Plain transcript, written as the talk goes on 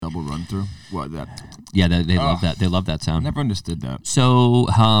double run through. What that? Yeah, they love that. They love that sound. Never understood that. So,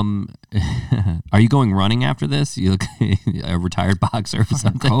 are you going running after this? You look a retired boxer or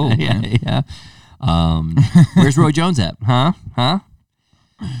something? Cold, yeah, man. yeah. Where's Roy Jones at? Huh? Are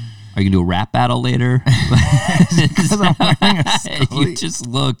you gonna do a rap battle later? Because I'm wearing a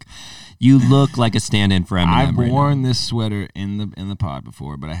Scully. You look like a stand-in for Eminem. I've right worn this sweater in the pod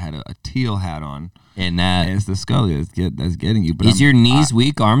before, but I had a teal hat on. now. And that And it's the Scully that's getting you. But is your knees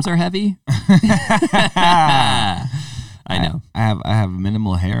weak, arms are heavy. I know. I have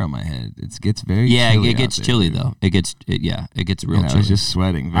minimal hair on my head. It gets very chilly it gets out there, chilly dude. though. It gets real And I chilly. was just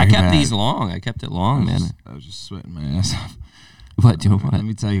sweating. Very I kept bad. these long. I kept it long, man. I was just sweating my ass off. What? Doing what? Let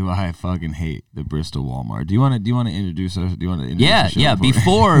me tell you why I fucking hate the Bristol Walmart. Do you want to introduce us? Do you want to introduce Yeah, the show yeah.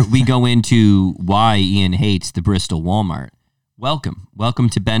 Before we go into why Ian hates the Bristol Walmart, welcome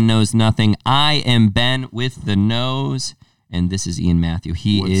to Ben Knows Nothing. I am Ben with the nose, and this is Ian Matthew.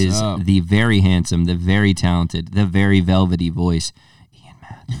 He What's is up? the very handsome, the very talented, the very velvety voice, Ian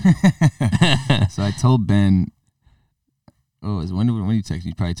Matthew. So I told Ben. Oh, when you text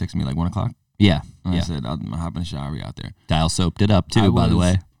me? You probably texted me like 1 o'clock. Yeah, And yeah. I said I'm hopping in the shower out there. Dial soaped it up too, by the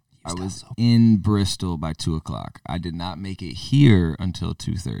way. I was in Bristol by 2 o'clock. I did not make it here until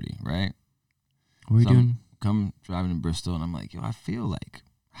 2:30. Right. What are you So I'm doing? Come driving in Bristol, and I'm like, yo, I feel like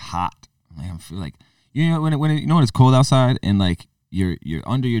hot. I feel like when it's cold outside, and like you're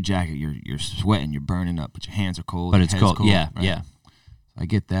under your jacket, you're sweating, you're burning up, but your hands are cold. But your it's head's cold. Yeah, right? yeah. I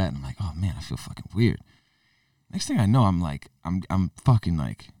get that, and I'm like, oh man, I feel fucking weird. Next thing I know, I'm fucking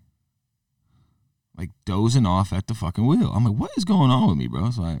like dozing off at the fucking wheel. I'm like, what is going on with me,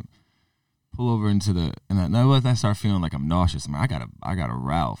 bro? So I pull over into I start feeling like I'm nauseous. I'm like, I got a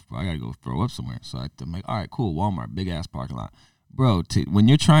Ralph, bro. I gotta go throw up somewhere. So I'm like, all right, cool, Walmart, big ass parking lot. Bro, when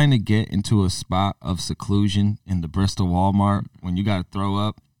you're trying to get into a spot of seclusion in the Bristol Walmart, when you gotta throw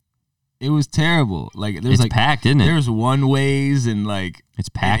up, it was terrible. Like there's It's packed, isn't it? There's one ways and like It's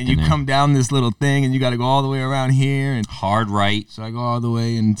packed and in you there. come down this little thing and you gotta go all the way around here and Hard right. so I go all the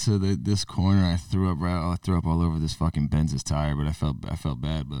way into this corner. I threw up all over this fucking Benz's tire, but I felt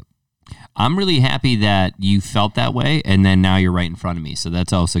bad. But I'm really happy that you felt that way, and then now you're right in front of me, so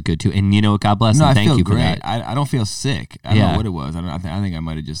that's also good too. And you know what? God bless no, and I thank feel you for great. that. I don't feel sick. I don't Yeah. know what it was. I think I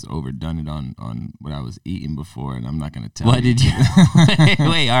might have just overdone it on what I was eating before, and I'm not gonna tell. What did you?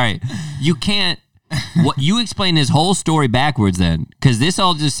 Wait, all right. You can't. What you explain this whole story backwards then, because this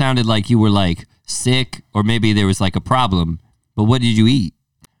all just sounded like you were like sick, or maybe there was like a problem. But what did you eat?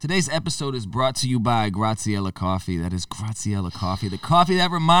 Today's episode is brought to you by Graziella Coffee. That is Graziella Coffee, the coffee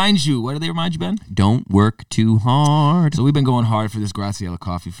that reminds you. What do they remind you, Ben? Don't work too hard. So we've been going hard for this Graziella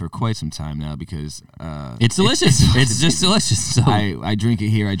Coffee for quite some time now because It's delicious. It's just delicious. So I drink it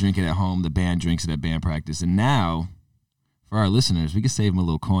here. I drink it at home. The band drinks it at band practice. And now, for our listeners, we can save them a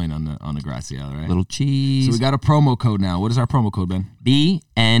little coin on the Graziella, right? little cheese. So we got a promo code now. What is our promo code, Ben?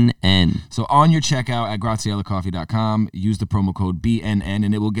 BNN. So on your checkout at GraziellaCoffee.com, use the promo code BNN,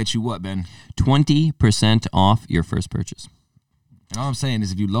 and it will get you what, Ben? 20% off your first purchase. And all I'm saying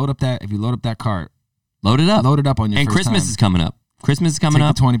is, if you load up that cart, Load it up. load it up on your And first Christmas time. is coming up. Christmas is coming Take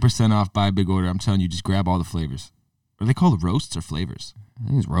up. the 20% off, buy a big order. I'm telling you, just grab all the flavors. Are they called roasts or flavors? I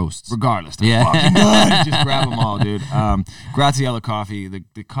think it's roasts. Regardless, they're Yeah. fucking good. Just grab them all, dude. Graziella Coffee,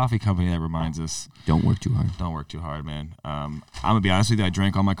 the coffee company that reminds us, Don't work too hard. don't work too hard, man. I'm gonna be honest with you, I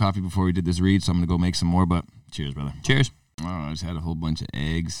drank all my coffee before we did this read, so I'm gonna go make some more. But cheers, brother. Cheers. I don't know, I just had a whole bunch of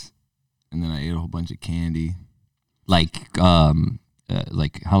eggs, and then I ate a whole bunch of candy. Like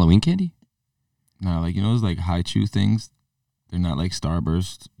Halloween candy? No, like those like high chew things. They're not like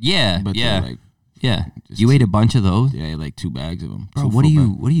Starburst, Yeah, but yeah, they're like yeah. just You ate a bunch of those? yeah, I ate like 2 bags of them. Bro, what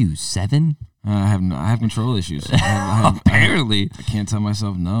are you, 7? I have control issues. I Apparently. can't tell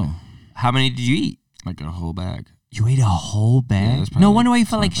myself no. How many did you eat? Like a whole bag. You ate a whole Yeah, bag? that's probably No wonder like why you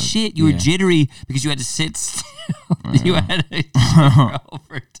felt like 25. shit. You were Yeah. jittery because you had to sit still. You had to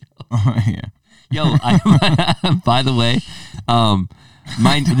over Yeah. Yo, by the way,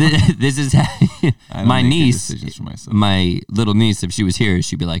 this is I don't my make good niece, decisions for myself. my little niece, if she was here,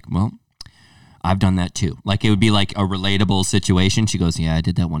 she'd be like, well, I've done that too. Like, it would be like a relatable situation. She goes, yeah, I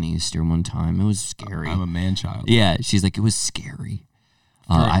did that one Easter one time. It was scary. I'm a man child. Yeah, she's like, it was scary.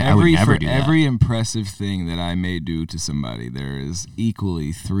 For I would never do that. every impressive thing that I may do to somebody, there is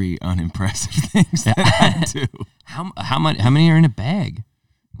equally 3 unimpressive things that I do. How many are in a bag?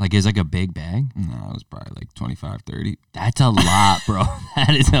 Like, is like a big bag? No, it was probably like 25, 30. That's a lot, bro.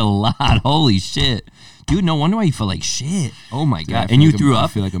 That is a lot. Holy shit. Dude, no wonder why you feel like shit. Oh my Dude, I god. feel And you like threw I up?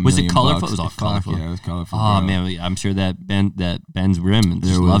 feel like Was it $1,000,000 colorful? It was all Fuck, colorful. Yeah, it was colorful. Oh bro. man, I'm sure that Ben's rim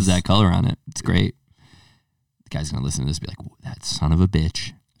just There loves was- that color on it. It's great. The guy's gonna listen to this and be like, that son of a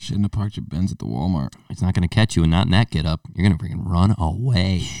bitch. Shouldn't have parked your Benz at the Walmart. It's not going to catch you, and not in that get up. You're going to freaking run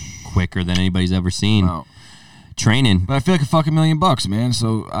away quicker than anybody's ever seen. Wow. Training. But I feel like a fucking $1,000,000, man.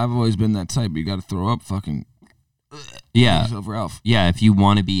 So I've always been that type. But you got to throw up fucking yourself, Ralph. Yeah, if you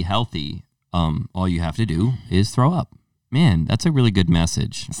want to be healthy, all you have to do is throw up. Man, that's a really good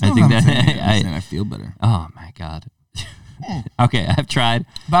message. I feel better. Oh my God. Okay, I've tried.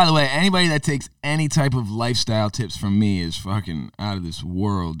 By the way, anybody that takes any type of lifestyle tips from me is fucking out of this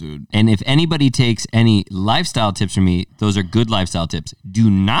world, dude. And if anybody takes any lifestyle tips from me, those are good lifestyle tips. Do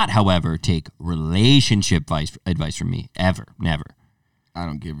not, however, take relationship advice from me. Ever. Never. I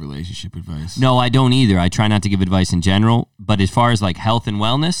don't give relationship advice. No, I don't either. I try not to give advice in general. But as far as like health and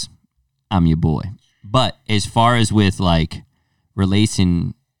wellness, I'm your boy. But as far as with like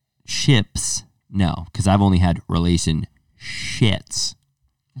relationships, no. Because I've only had shits.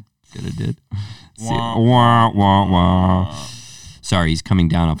 Good, I did. Wah, wah, wah. Sorry, he's coming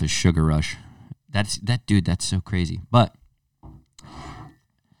down off his sugar rush. That's so crazy. But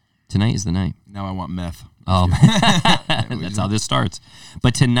tonight is the night. Now I want meth. Oh, that's how this starts.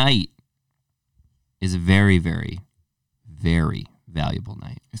 But tonight is a very, very, very valuable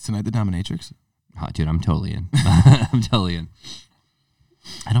night. Is tonight the dominatrix? Oh, dude, I'm totally in. I'm totally in.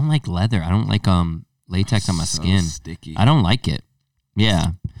 I don't like leather. I don't like latex on my skin. Sticky. I don't like it.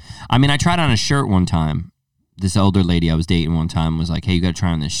 Yeah. I mean, I tried on a shirt one time. This older lady I was dating one time was like, "Hey, you got to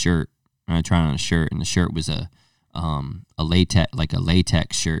try on this shirt." And I tried on a shirt, and the shirt was a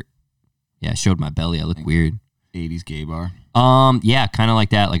latex shirt. Yeah, it showed my belly. I looked weird. 80s gay bar. Yeah, kind of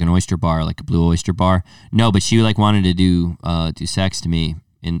like that, like an oyster bar, like a blue oyster bar. No, but she like wanted to do sex to me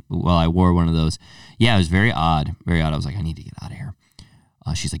while I wore one of those. Yeah, it was very odd. Very odd. I was like, I need to get out of here.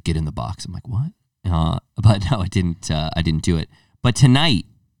 She's like, get in the box. I'm like, what? But no, I didn't do it. But tonight,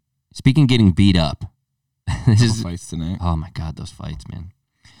 speaking of getting beat up, Fights tonight. Oh my God, those fights, man.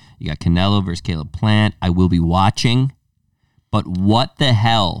 You got Canelo versus Caleb Plant. I will be watching. But what the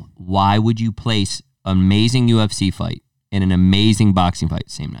hell? Why would you place an amazing UFC fight and an amazing boxing fight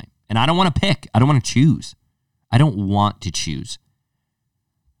the same night? And I don't want to pick. I don't want to choose. I don't want to choose.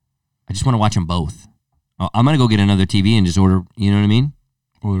 I just want to watch them both. I'm going to go get another TV and just order, you know what I mean?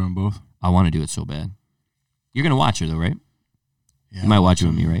 Order them both. I want to do it so bad. You're going to watch her though, right? Yeah, you might watch it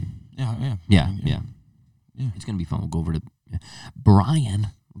with me, right? Yeah. It's going to be fun. We'll go over to Brian.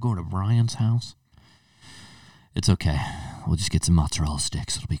 We'll go over to Brian's house. It's okay. We'll just get some mozzarella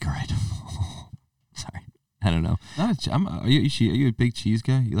sticks. It'll be great. Sorry. I don't know. Are you a big cheese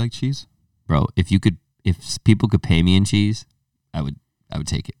guy? You like cheese? Bro, if people could pay me in cheese, I would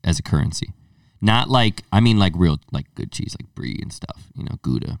take it as a currency. Not like, I mean like real, like good cheese, like brie and stuff,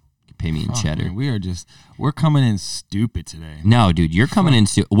 Gouda. You pay me in cheddar. Man, we're coming in stupid today. No, dude, you're coming in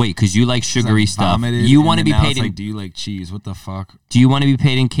wait, because you like sugary stuff. You want to be paid in, like, do you like cheese? What the fuck? Do you want to be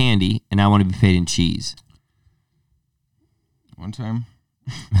paid in candy and I want to be paid in cheese? One time.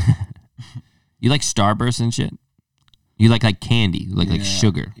 You like Starburst and shit? You like candy, like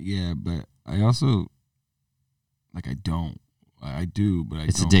sugar. Yeah, but I also I don't. I do, but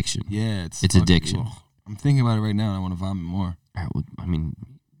it's don't. Addiction. Yeah, it's addiction. Ugh. I'm thinking about it right now and I want to vomit more. All right, well, I mean,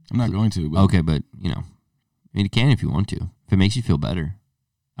 I'm not going to. But okay, but I mean, you can if you want to. If it makes you feel better.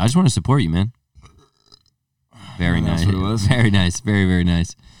 I just want to support you, man. Very nice. That's what it was. Very nice. Very, very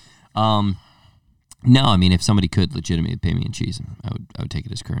nice. No, I mean, if somebody could legitimately pay me in cheese, I would take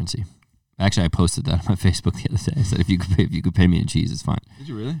it as currency. Actually, I posted that on my Facebook the other day. I said, if you could pay me in cheese, it's fine. Did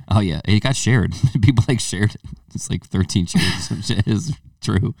you really? Oh yeah, it got shared. People shared it. It's like 13 shares. Some shit is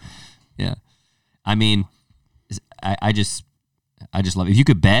true. Yeah, I mean, I just love it. If you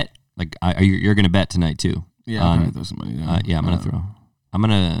could bet, you're gonna bet tonight too. Yeah, I'm gonna throw some money down. Yeah, I'm gonna throw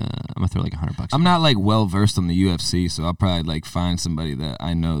like $100. I'm not well versed on the UFC, so I'll probably find somebody that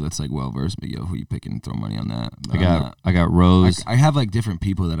I know that's well versed. But who you picking and throw money on that? But I got Rose. I have different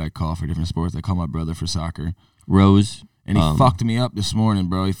people that I call for different sports. I call my brother for soccer. Rose. And he fucked me up this morning,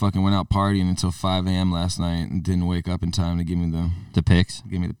 bro. He fucking went out partying until 5 a.m. last night and didn't wake up in time to give me the picks.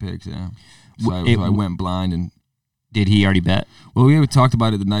 Give me the picks, yeah. So I went blind and. Did he already bet? Well, we talked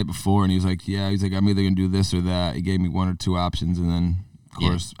about it the night before, and he was like, "Yeah." He's like, "I'm either gonna do this or that." He gave me one or two options, and then. Of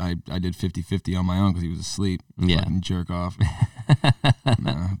course, I did 50-50 on my own because he was asleep. Yeah. Fucking jerk off.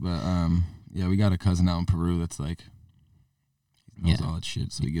 Yeah, we got a cousin out in Peru that's he knows all that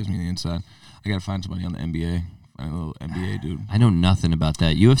shit, so he gives me the inside. I got to find somebody on the NBA. Find a little NBA dude. I know nothing about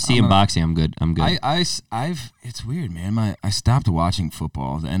that. UFC and boxing, I'm good. It's weird, man. I stopped watching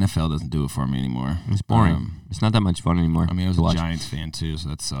football. The NFL doesn't do it for me anymore. It's boring. It's not that much fun anymore. I mean, I was a Giants fan too, so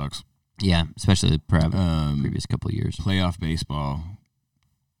that sucks. Yeah, especially the previous couple of years. Playoff baseball.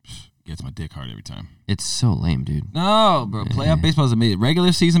 gets my dick hard every time. It's so lame, dude. No, bro. Playoff baseball is amazing.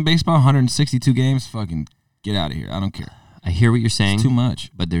 Regular season baseball, 162 games. Fucking get out of here. I don't care. I hear what you're saying. It's too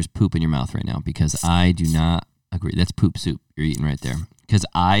much. But there's poop in your mouth right now because I do not agree. That's poop soup you're eating right there. Because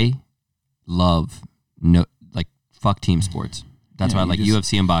I love fuck team sports. That's why I like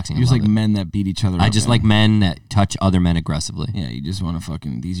UFC and boxing. You just like men that beat each other up. I just like men that touch other men aggressively. Yeah, you just want to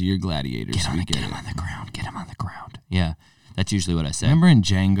fucking, these are your gladiators. Get him on the ground. Get him on the ground. Yeah, that's usually what I say. Remember in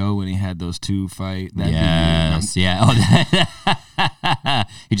Django when he had those two fight? Yes, yeah. Oh,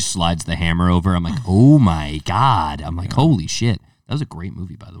 he just slides the hammer over. I'm like, oh my God. I'm like, holy shit. That was a great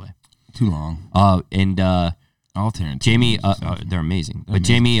movie, by the way. Too long. All Tarantino. Jamie, they're amazing. But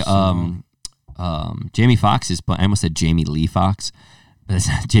Jamie, Jamie Foxx is playing. I almost said Jamie Lee Fox, but it's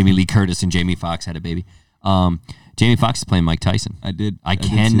Jamie Lee Curtis and Jamie Foxx had a baby. Jamie Foxx is playing Mike Tyson. I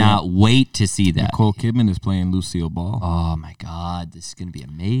cannot wait to see that. Nicole Kidman is playing Lucille Ball. Oh my God, this is gonna be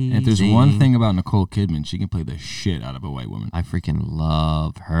amazing. And if there's one thing about Nicole Kidman, she can play the shit out of a white woman. I freaking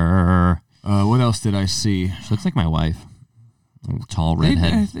love her. What else did I see? She looks like my wife. Little tall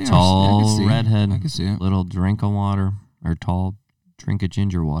redhead. They tall I redhead. I can see it. Little drink of water or tall drink of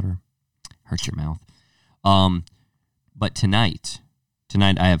ginger water. Hurts your mouth. But tonight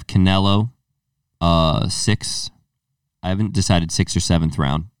I have Canelo 6. I haven't decided 6th or 7th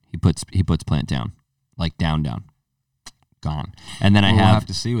round. He puts Plant down. Like down. Gone. And then we'll have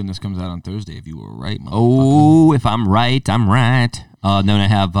to see when this comes out on Thursday if you were right, motherfucker. Oh, if I'm right, I'm right. Then I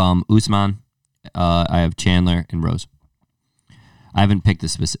have Usman. I have Chandler and Rose. I haven't picked the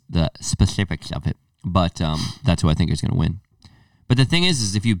specifics of it, but that's who I think is going to win. But the thing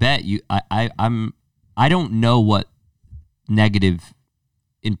is if you bet, I don't know what negative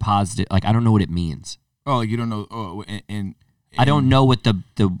in positive, like I don't know what it means. Oh, you don't know. Oh, and I don't know what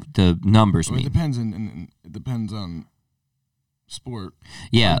the numbers mean. It depends it depends on sport.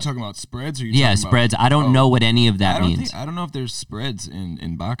 Yeah, are you talking about spreads? Or spreads. I don't know what any of that means. I don't know if there's spreads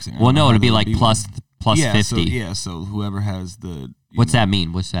in boxing. Well, no, it'll be like plus 50. So whoever has the. What's that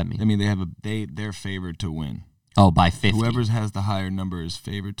mean? I mean, they're favored to win. Oh, by 50. Whoever has the higher number is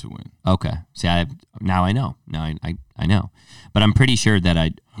favored to win. Okay. See, now I know. Now I know. But I'm pretty sure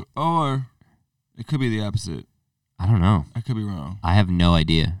that Or it could be the opposite. I don't know. I could be wrong. I have no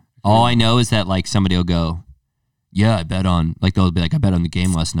idea. All I know is that like somebody will go, yeah, I bet on, like they'll be like, I bet on the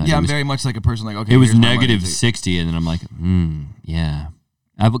game last night. Yeah, I'm very much like a person like, okay, it was negative 60. And then I'm like, yeah.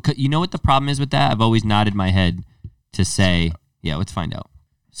 You know what the problem is with that? I've always nodded my head to say, yeah, let's find out.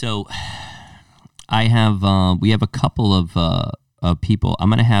 So I have, we have a couple of people. I'm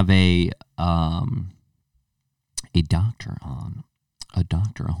going to have a doctor on, a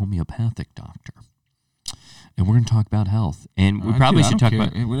homeopathic doctor. And we're going to talk about health. And we probably should talk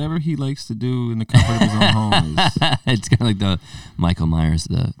about whatever he likes to do in the comfort of his own home. It's kind of like the Michael Myers,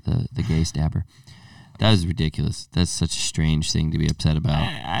 the gay stabber. That was ridiculous. That's such a strange thing to be upset about.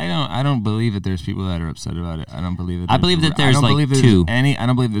 I don't believe that there's people that are upset about it. I don't believe that. I believe that there's like two. I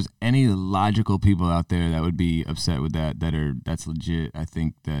don't believe there's any logical people out there that would be upset with that. That's legit. I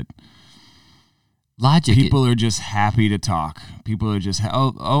think that logic. People are just happy to talk. People are just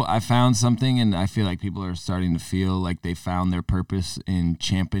I found something, and I feel like people are starting to feel like they found their purpose in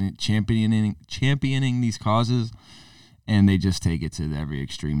championing these causes, and they just take it to every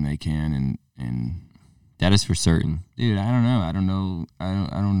extreme they can, and that is for certain. Dude, I don't know.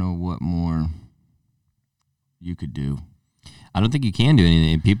 I don't know what more you could do. I don't think you can do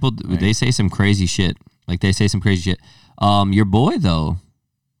anything. People, they say some crazy shit. Your boy though,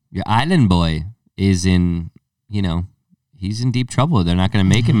 your island boy is in, he's in deep trouble. They're not going to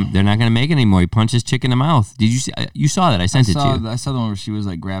make him. They're not going to make it anymore. He punched his chick in the mouth. Did you see? You saw that? I sent it to you. I saw the one where she was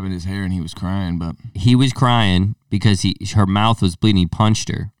like grabbing his hair and he was crying, but he was crying because her mouth was bleeding. He punched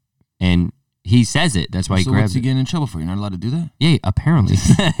her, and he says it. That's why he grabbed it. So what's he getting in trouble for? You're not allowed to do that? Yeah, apparently.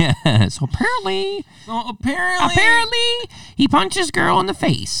 So apparently, he punched his girl in the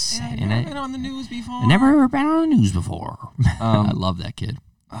face. Yeah, I've never been on the news before. I never been on the news before. I love that kid.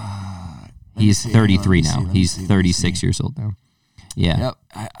 He's 33 now. He's 36 years old now. Yeah. Yep.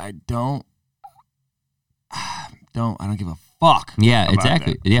 I don't give a fuck. Yeah,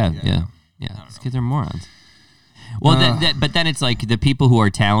 exactly. Yeah. These kids are morons. Well, but then it's like the people who are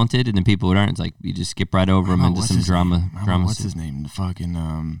talented and the people who aren't. It's like you just skip right over them into some drama. What's his name? The fucking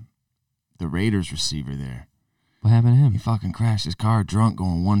the Raiders receiver there. What happened to him? He fucking crashed his car drunk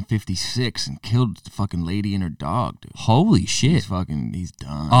going 156 and killed the fucking lady and her dog, dude. Holy shit. He's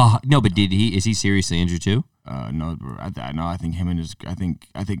done. Oh, no, but is he seriously injured too? No, I think him and his. I think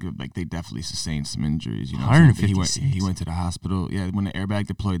like they definitely sustained some injuries. You know, 156. He went to the hospital. Yeah, when the airbag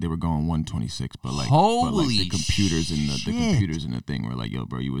deployed, they were going 126. But like, Holy the computers in the shit. computers in the thing were like, yo,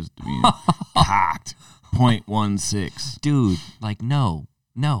 bro, you was cocked .16. Dude, like no.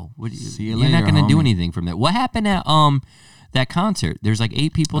 What, See you you're later, not gonna do homie. anything from that. What happened at that concert? There's like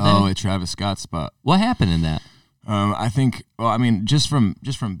 8 people dead. Oh, at Travis Scott's spot. What happened in that? I think. Well, I mean, just from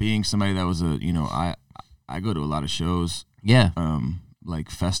being somebody that was I go to a lot of shows. Yeah. Like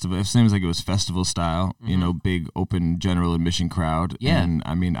festival. It seems like it was festival style. You know, big open general admission crowd. Yeah. And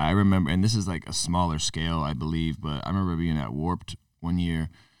I mean, I remember, and this is like a smaller scale, I believe, but I remember being at Warped one year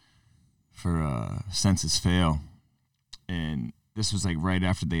for Census Fail, and this was like right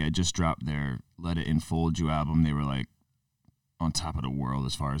after they had just dropped their Let It Enfold You album. They were like on top of the world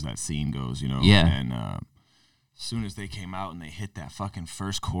as far as that scene goes, you know. Yeah. And as soon as they came out and they hit that fucking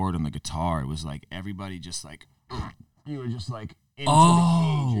first chord on the guitar, it was like everybody just like, you were just like into the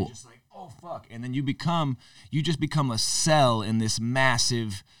cage. You're just like, oh fuck. And then you just become a cell in this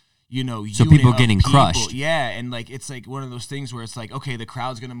massive, you know, So unit people of getting crushed. Yeah, and like it's like one of those things where it's like, okay, the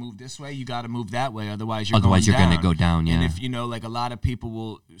crowd's gonna move this way, you got to move that way, otherwise you're gonna go down. Yeah. And if you know, like a lot of people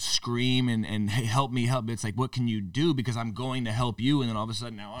will scream and hey, help me. It's like, what can you do? Because I'm going to help you, and then all of a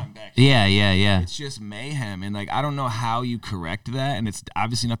sudden now I'm back. Yeah. It's just mayhem, and like I don't know how you correct that, and it's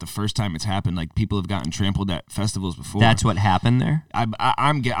obviously not the first time it's happened. Like people have gotten trampled at festivals before. That's what happened there.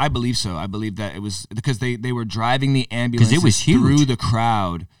 I believe so. I believe that it was because they were driving the ambulance it was huge. through the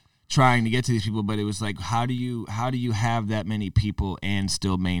crowd trying to get to these people, but it was like, how do you have that many people and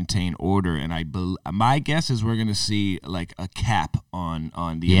still maintain order? And my guess is we're gonna see like a cap on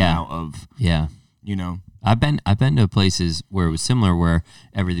the amount of you know. I've been to places where it was similar, where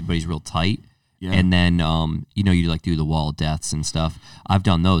everybody's real tight. Yeah. And then, you know, you like do the wall of deaths and stuff. I've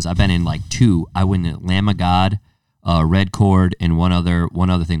done those. I've been in like 2. I went in Lamb of God, Red Chord, and one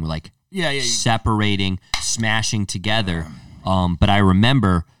other thing, like separating, smashing together. But I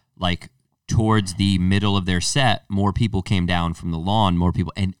remember like towards the middle of their set, more people came down from the lawn,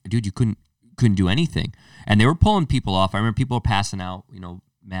 and dude, you couldn't do anything. And they were pulling people off. I remember people were passing out, you know,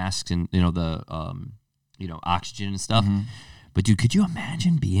 masks and, you know, the, you know, oxygen and stuff. Mm-hmm. But dude, could you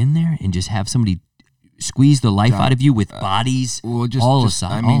imagine being there and just have somebody squeeze the life out of you with bodies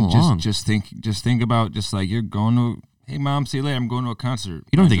along? Just think about just like you're going to, hey mom, see you later. I'm going to a concert.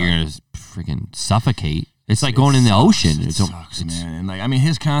 You don't think you're gonna freaking suffocate? It's like going in the ocean. It sucks, man. And like, I mean,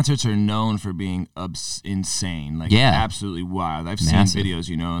 his concerts are known for being insane, like absolutely wild. I've seen videos,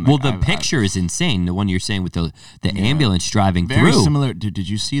 you know. And like, the picture is insane. The one you're saying with the ambulance driving very through. Similar. Did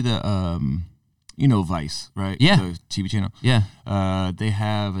you see the you know Vice, right? Yeah. The TV channel. Yeah. They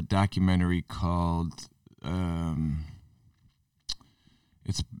have a documentary called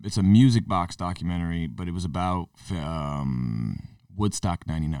it's a music box documentary, but it was about Woodstock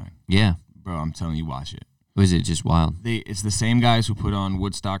 '99. Yeah. Bro, I'm telling you, watch it. Was it just wild? It's the same guys who put on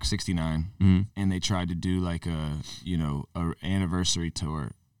Woodstock '69, Mm-hmm. and they tried to do like a anniversary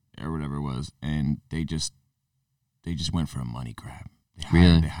tour or whatever it was, and they just went for a money grab.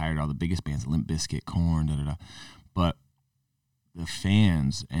 They hired all the biggest bands, Limp Bizkit, Korn, but the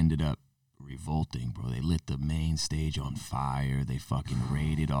fans ended up revolting, bro. They lit the main stage on fire. They fucking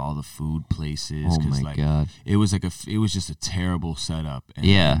raided all the food places. Oh my god! It was like it was just a terrible setup.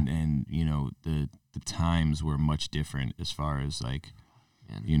 And, and you know the times were much different as far as like,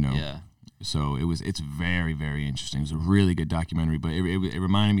 you know. Yeah. So it's very, very interesting. It was a really good documentary, but it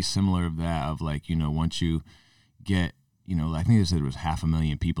reminded me similar of that, of like, you know, once you get, you know, I think they said there was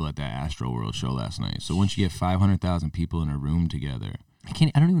 500,000 people at that Astroworld show last night. So once you get 500,000 people in a room together, I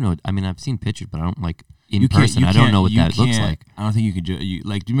don't even know. I mean, I've seen pictures, but I don't like in person. I don't know what that looks like. I don't think you could. Do you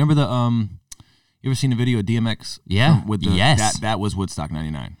remember the You ever seen the video of DMX? Yeah. Yes. That was Woodstock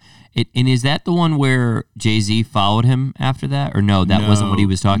 '99. And is that the one where Jay-Z followed him after that, or no? That wasn't what he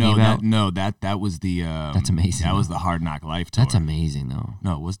was talking about. That was the. That's amazing. That was the Hard Knock Life tour. That's amazing, though.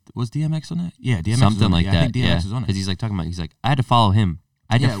 No, was DMX on that? Yeah, DMX something was on like that. that. I think DMX was on it because he's like talking about. He's like, I had to follow him.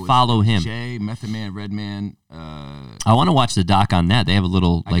 I had to follow him. Jay, Method Man, Redman. I want to watch the doc on that. They have a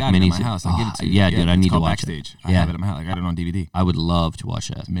little like I got mini. it at my house. I'll give it to you. Yeah, dude, I need to watch Backstage. it. I have it at my house. I got it on DVD. I would love to watch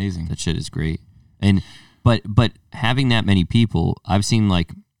that. It's amazing. That shit is great. And but having that many people, I've seen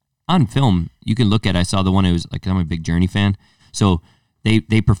like on film. You can look at. I saw the one. It was like I'm a big Journey fan, so they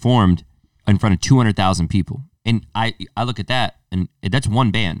performed in front of 200,000 people, and I look at that, and that's one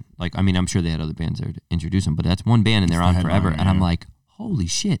band. Like, I mean, I'm sure they had other bands there to introduce them, but that's one band, and they're on forever. And I'm like, holy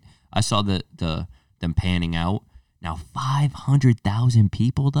shit! I saw them panning out. Now 500,000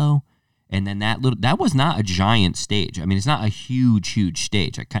 people though, and then that was not a giant stage. I mean, it's not a huge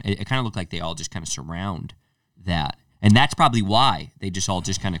stage. It kind of looked like they all just kind of surround that. And that's probably why they just all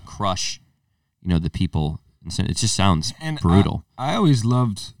just kind of crush, the people. And so it just sounds brutal. I always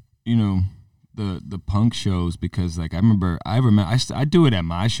loved, the punk shows because like I remember I do it at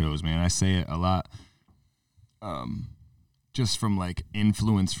my shows, man. I say it a lot. Just from like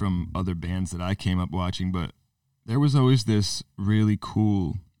influence from other bands that I came up watching, but there was always this really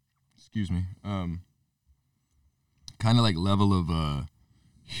cool, kind of like level of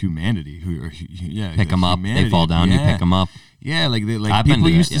humanity. Pick them up, they fall down, you pick them up. Yeah, people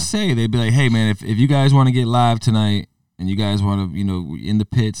used to say, they'd be like, "Hey man, if you guys want to get live tonight and you guys want to, in the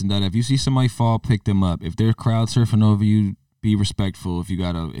pits and that, if you see somebody fall, pick them up. If they're crowd surfing over you, be respectful. If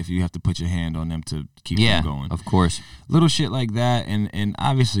you have to put your hand on them to keep them going. Of course. Little shit like that, and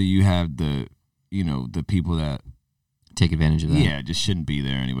obviously you have the the people that take advantage of that. Yeah, just shouldn't be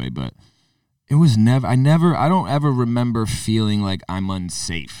there anyway. But it was never. I don't ever remember feeling like I'm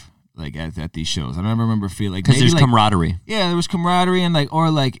unsafe like at these shows. I don't ever remember feeling like because there's camaraderie. Yeah, there was camaraderie and I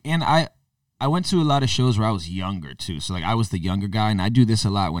went to a lot of shows where I was younger too. So like I was the younger guy, and I do this a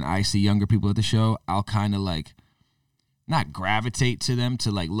lot when I see younger people at the show. I'll kind of like not gravitate to them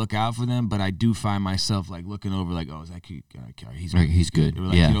to like look out for them, but I do find myself like looking over like, oh, is that cute? He's good. Or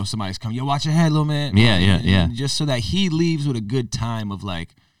like, somebody's coming, yo, watch your head, little man. Yeah. Just so that he leaves with a good time of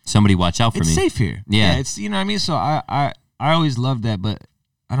like, somebody watch out for me. It's safe here. Yeah. It's, what I mean? So I always loved that, but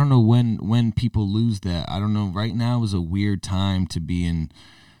I don't know when people lose that. I don't know. Right now is a weird time to be in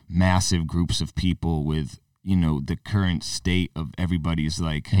massive groups of people with, the current state of everybody's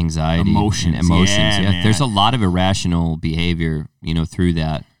like anxiety, emotions. Yeah. There's a lot of irrational behavior, through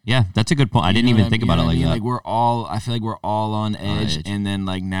that. Yeah, that's a good point. I didn't even think about it like that. Like I feel like we're all on edge, and then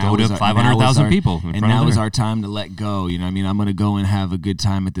like now go to 500,000 people, and now is our time to let go. You know what I mean? I'm gonna go and have a good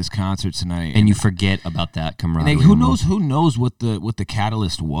time at this concert tonight, and you forget about that camaraderie. Like, who knows what the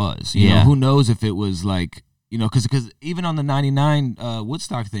catalyst was? You know, who knows if it was like. Because even on the 99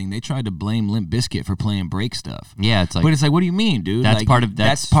 Woodstock thing, they tried to blame Limp Bizkit for playing break stuff. Yeah, it's like... But it's like, what do you mean, dude? That's part of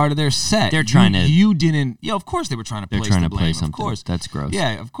their set. They're trying to... You didn't... Yeah, of course they were trying to play something. Of course. That's gross.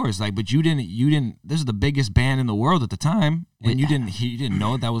 Yeah, of course. Like, but you didn't... This is the biggest band in the world at the time, and you didn't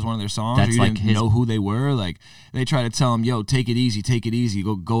know that was one of their songs, that's or you like didn't know who they were. Like, they try to tell him, yo, take it easy,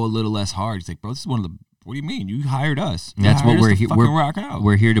 go a little less hard. He's like, bro, this is one of the... What do you mean? You hired us. That's what we're here. Rock out.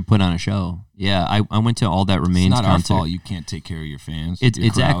 We're here to put on a show. Yeah, I went to All That Remains concert. It's not our fault. You can't take care of your fans.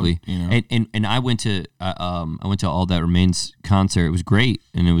 Exactly. Crowd, And I went to All That Remains concert. It was great,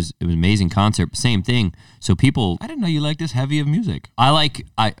 and it was an amazing concert. Same thing. So people, I didn't know you liked this heavy of music. I like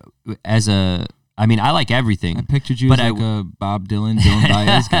everything. I pictured you as a Bob Dylan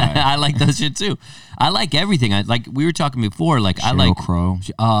Baez guy. I like those shit too. I like everything. We were talking before. Like Sheryl I like Crow.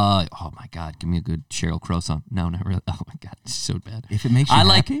 Oh my God, give me a good Sheryl Crow song. No, not really. Oh my God, it's so bad. If it makes you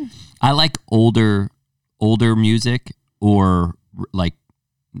happy. I like older music or like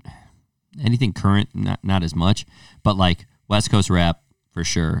anything current. Not as much, but like West Coast rap for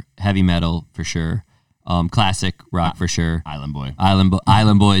sure. Heavy metal for sure. Classic rock for sure. Island Boys,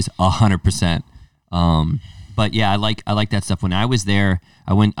 100%. But yeah, I like that stuff. When I was there,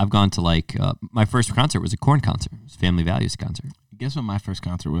 I've gone to like my first concert was a Korn concert. It was a Family Values concert. Guess what my first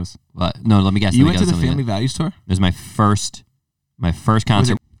concert was? No, let me guess. You went to the Family Values tour? It was my first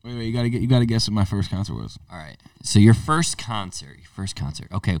concert. Wait, you gotta guess what my first concert was. All right. So your first concert.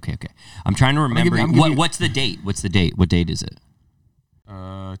 Okay. I'm trying to remember. What's the date? What's the date? What date is it?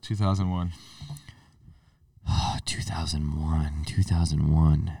 2001.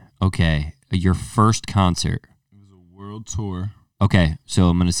 2001. Okay. Your first concert. It was a world tour. Okay, so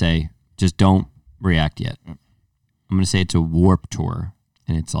I'm going to say, just don't react yet. I'm going to say it's a Warp Tour,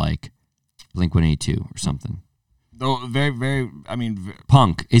 and it's like Blink-182 or something. Though very, very,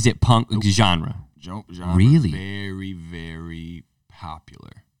 punk. Is it punk genre? Genre. Really? Very, very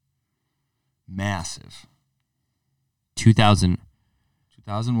popular. Massive. 2001.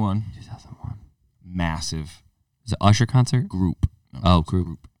 2001. Massive. Is it Usher concert? Group. No,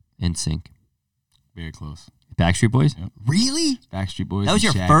 group. NSYNC. Very close. Backstreet Boys? Yep. Really? Backstreet Boys. That was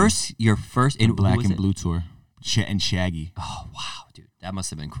your first in Black and Blue tour. And Shaggy. Oh wow, dude, that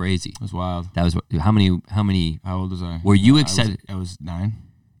must have been crazy. It was wild. That was how many? How old was I? Were you excited? I was 9.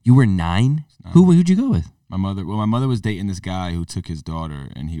 You were 9? Who'd you go with? My mother. Well, my mother was dating this guy who took his daughter,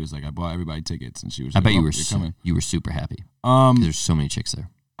 and he was like, I bought everybody tickets, and she was. I like, bet you're coming. You were super happy. 'Cause there's so many chicks there.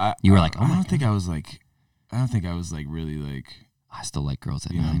 You were like, oh I don't think I was like really like. I still like girls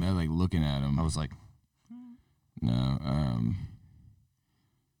at 9. I'm like looking at him. I was like, no.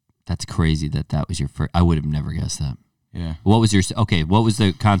 That's crazy that was your first. I would have never guessed that. Yeah. What was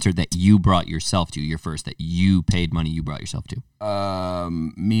the concert that you brought yourself to, your first, that you paid money, you brought yourself to?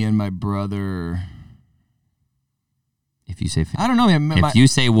 Me and my brother, If you say I don't know, man. if you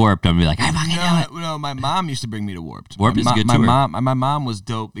say Warped, I'm gonna be like, I fucking know it. No, my mom used to bring me to Warped. Warped is a good my tour. My mom was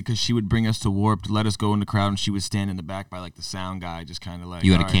dope because she would bring us to Warped, let us go in the crowd, and she would stand in the back by like the sound guy, just kind of like.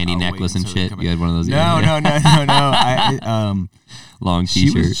 You had a "All right, candy I'll wait necklace and until they shit. come in." You had one of those. No. Long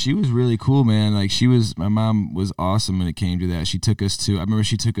T-shirt. She was really cool, man. Like my mom was awesome when it came to that. She took us to. I remember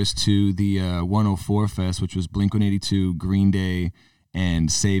she took us to the 104 Fest, which was Blink-182, Green Day,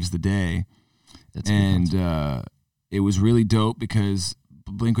 and Saves the Day. That's a good And it was really dope because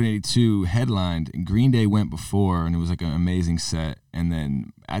Blink-182 headlined and Green Day went before, and it was like an amazing set. And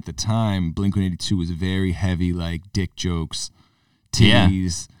then at the time, Blink-182 was very heavy, like dick jokes,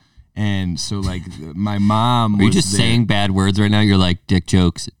 titties. And so like my mom Are you was just there. saying bad words right now? You're like dick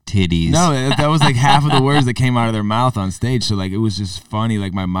jokes, titties. No, that was like half of the words that came out of their mouth on stage. So like it was just funny.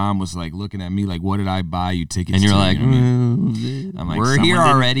 Like my mom was like looking at me like, "What did I buy you tickets?" And you're to? like, You know what I mean? I'm like, we're "Someone here didn't,"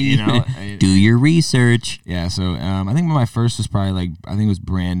 already. you know? Do your research. Yeah, so I think my first was probably like I think it was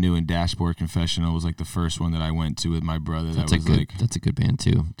Brand New and Dashboard Confessional was like the first one that I went to with my brother. That's that was like that's a good band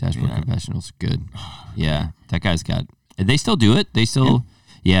too. Dashboard Yeah. Confessional's good. Yeah, that guy's got. They still do it. They still.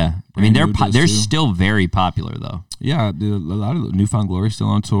 Yeah. I Brand mean New does they're too. still very popular though. yeah, a lot of Newfound Glory still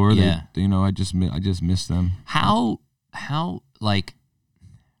on tour. Yeah. They, I just miss them. How like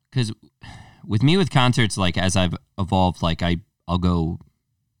because with me with concerts, like as I've evolved, like I'll go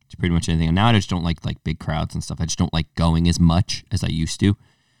to pretty much anything. And now I just don't like big crowds and stuff. I just don't like going as much as I used to.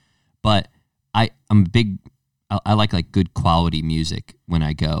 But I'm big. I like good quality music when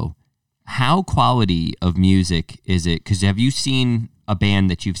I go. How quality of music is it? Because have you seen a band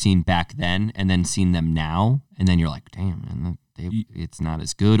that you've seen back then and then seen them now, and then you're like, damn, man, it's not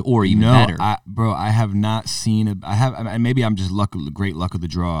as good or even better. Bro, I have not seen I have, and maybe I'm just great luck of the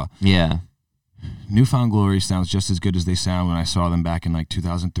draw. Yeah. Newfound Glory sounds just as good as they sound when I saw them back in like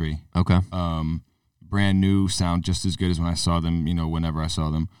 2003. Okay. Brand New sound just as good as when I saw them. Whenever I saw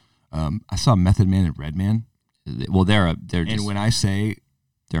them, I saw Method Man and Redman. Well, they're And just, when I say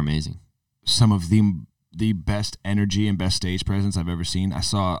they're amazing. some of the best energy and best stage presence I've ever seen, I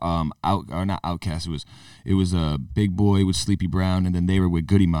saw not Outkast. It was a Big Boy with Sleepy Brown, and then they were with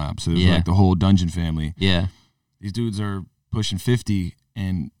Goody Mob. So it was like the whole Dungeon family. Yeah. These dudes are pushing 50,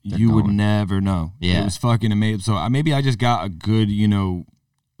 and They're you would going. never know. Yeah. It was fucking amazing. So maybe I just got a good,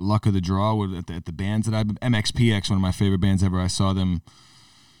 luck of the draw at the bands that MXPX, one of my favorite bands ever. I saw them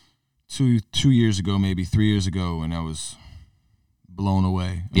 2 years ago, maybe 3 years ago, and I was blown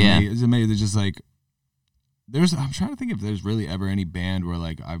away. Yeah. It's amazing. It's just like I'm trying to think if there's really ever any band where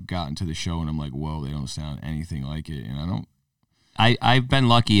like I've gotten to the show and I'm like, whoa, they don't sound anything like it, and I don't. I've been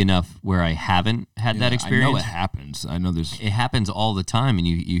lucky enough where I haven't had that experience. I know it happens. I know there's. It happens all the time, and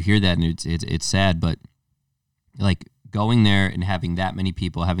you hear that, and it's sad, but like going there and having that many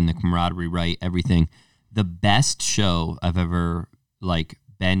people, having the camaraderie right, everything. The best show I've ever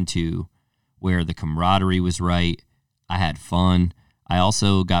been to, where the camaraderie was right, I had fun. I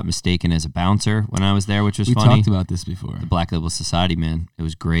also got mistaken as a bouncer when I was there, which was We funny. talked about this before. The Black Label Society, man, it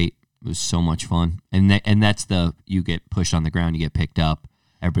was great. It was so much fun, and that's you get pushed on the ground, you get picked up.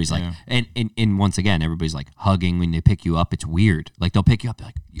 Everybody's like, and once again, everybody's like hugging when they pick you up. It's weird. Like they'll pick you up, they're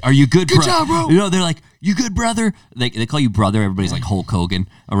like, "Are you good, Good job, bro." They're like, "You good, brother?" They call you brother. Everybody's like Hulk Hogan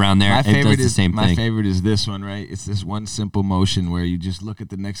around there. My favorite it does the same my thing. favorite is this one, right? It's this one simple motion where you just look at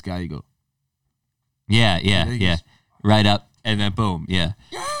the next guy, you go, Yeah. Right up, and then boom. Yeah.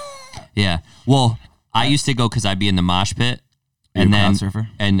 Well, I used to go because I'd be in the mosh pit, You're and a then crowd surfer?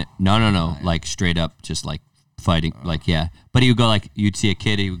 and no, like straight up, just like fighting, yeah. But he would go you'd see a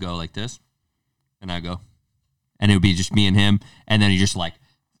kid, he would go like this, and I go, and it would be just me and him, and then you just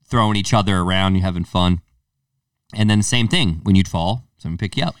throwing each other around, you having fun, and then the same thing when you'd fall, someone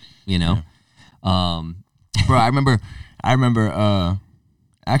pick you up, bro. I remember.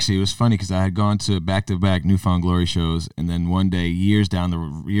 Actually, it was funny because I had gone to back-to-back Newfound Glory shows, and then one day, years down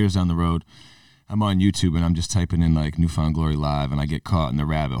the road, I'm on YouTube and I'm just typing in Newfound Glory live, and I get caught in the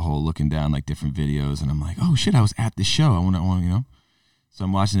rabbit hole looking down different videos, and I'm like, oh shit, I was at this show. I want. So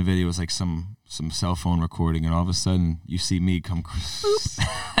I'm watching the video. It's some cell phone recording, and all of a sudden you see me come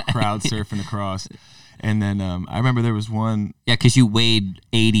crowd surfing across. And then I remember there was one. Yeah, because you weighed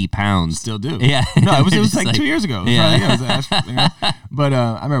 80 pounds. Still do. Yeah. No, it was Just 2 years ago. Yeah. But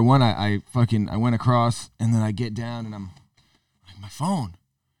I remember one. I went across, and then I get down, and I'm like, my phone.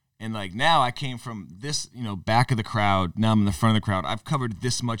 And now I came from this, back of the crowd. Now I'm in the front of the crowd. I've covered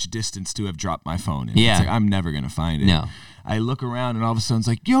this much distance to have dropped my phone. And Yeah. It's I'm never gonna find it. No. I look around, and all of a sudden it's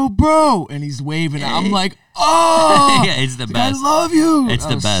like, yo, bro, and he's waving. I'm like, oh, Yeah, it's the best. I love you. It's I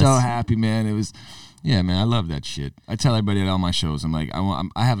the was best. So happy, man. Yeah, man, I love that shit. I tell everybody at all my shows, I'm like,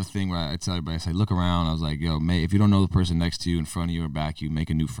 I have a thing where I tell everybody, I say, look around. I was like, yo, mate, if you don't know the person next to you, in front of you, or back you, make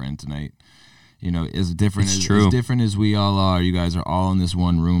a new friend tonight. You know, as different as we all are. You guys are all in this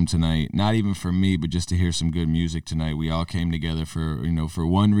one room tonight. Not even for me, but just to hear some good music tonight. We all came together for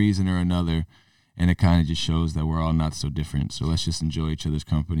one reason or another, and it kind of just shows that we're all not so different. So let's just enjoy each other's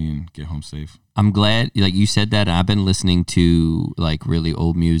company and get home safe. I'm glad, like you said that. I've been listening to like really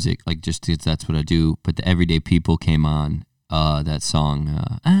old music, like just 'cause that's what I do. But the Everyday People came on. That song,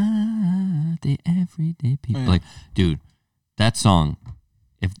 the Everyday People. Oh, yeah. Like, dude, that song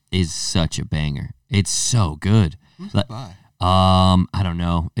is such a banger. It's so good. Who's Like, it by? I don't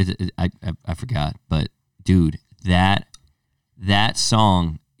know. I forgot. But dude, that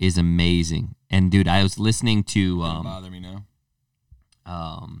song is amazing. And dude, I was listening to Doesn't bother me now.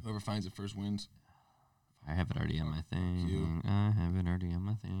 Whoever finds it first wins. I have it already on my thing. Cute. I have it already on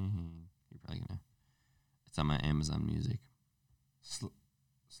my thing. You're probably gonna. It's on my Amazon Music.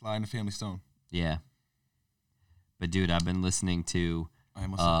 Sly and the Family Stone. Yeah. But dude, I've been listening to I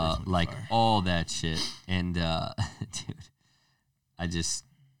must have heard like fire. all that shit, and dude,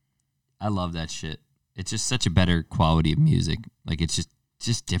 I love that shit. It's just such a better quality of music. Like it's just Did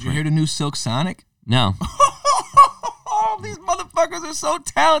you different. hear the new Silk Sonic? No. Oh, these motherfuckers are so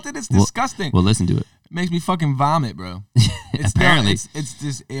talented. It's Well- disgusting. Well, listen to it. It makes me fucking vomit, bro. It's Apparently. it's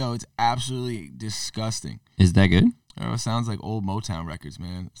just it's absolutely disgusing. Is that good? Oh, it sounds like old Motown records,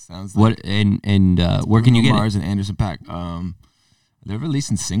 man. It sounds What like and where can you get it? Mars and Anderson .Paak. They're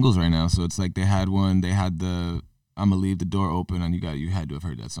releasing singles right now, so it's like they had the "I'ma Leave the Door Open," and you had to have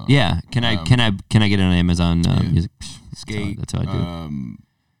heard that song. Yeah. Can I get it on Amazon Music? Psh, Skate. That's how I do it.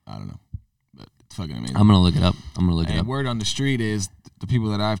 I don't know, but it's fucking amazing. I'm gonna look it up. And word on the street is the people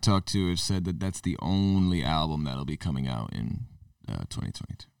that I've talked to have said that that's the only album that'll be coming out in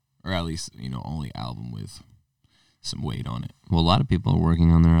 2022, or at least only album with some weight on it. Well, a lot of people are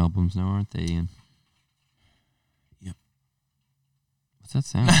working on their albums now, aren't they, Ian? Yep. What's that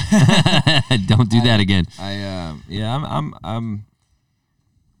sound? Don't do that again.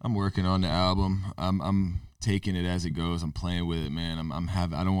 I'm working on the album. I'm taking it as it goes. I'm playing with it, man.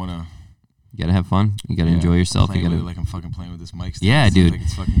 I don't want to. You gotta have fun. You gotta enjoy yourself. You gotta like I'm fucking playing with this mic. Yeah, It seems dude. Like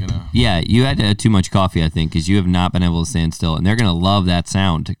it's fucking gonna. Yeah, you had too much coffee, I think, because you have not been able to stand still, and they're gonna love that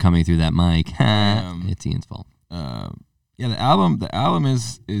sound coming through that mic. It's Ian's fault. Yeah, the album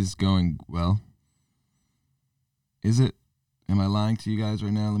is going well. Is it? Am I lying to you guys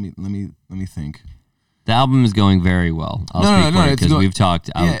right now? Let me think. The album is going very well. I'll No, speak no, for it it's because going- we've talked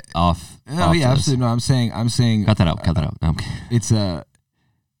off. No, off yeah, this. absolutely. No, I'm saying. Cut that out. Cut that out. No, I'm kidding.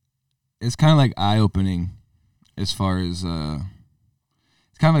 It's kind of like eye opening, as far as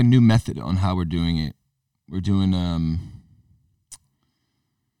it's kind of a new method on how we're doing it. We're doing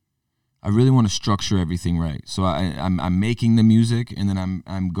I really want to structure everything right. So I'm making the music, and then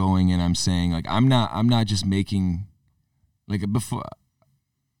I'm going and I'm saying, like, I'm not just making, like, before.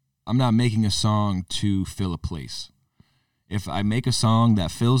 I'm not making a song to fill a place. If I make a song that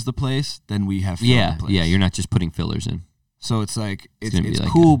fills the place, then we have filled the place. Yeah. You're not just putting fillers in. So it's like It's gonna be it's like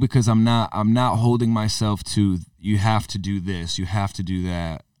cool because I'm not holding myself to, you have to do this, you have to do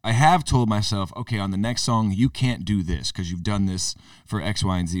that. I have told myself, okay, on the next song you can't do this because you've done this for X,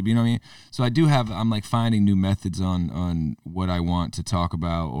 Y, and Z. You know what I mean? So I'm like finding new methods on what I want to talk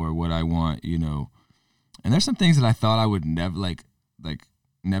about or what I want, And there's some things that I thought I would never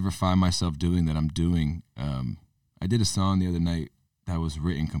never find myself doing that I'm doing. I did a song the other night that was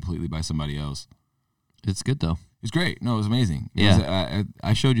written completely by somebody else. It's good though. It was great. No, it was amazing. Yeah.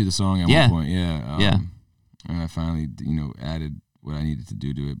 I showed you the song at Yeah. one point. Yeah. Yeah. And I finally, added what I needed to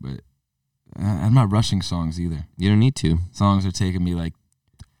do to it. But I'm not rushing songs either. You don't need to. Songs are taking me like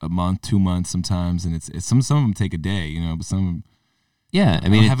a month, 2 months sometimes, and it's some of them take a day, but some of them, Yeah, I I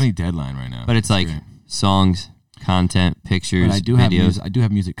mean, don't have any deadline right now. but it's like great. songs, content, pictures, But I do videos.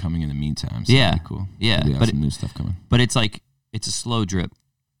 have music coming in the meantime. So Yeah. that'd be cool. Yeah, I do have but some new stuff coming. But it's like, it's a slow drip.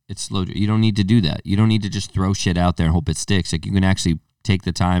 It's slow drip. You don't need to do that. You don't need to just throw shit out there and hope it sticks. Like, you can actually take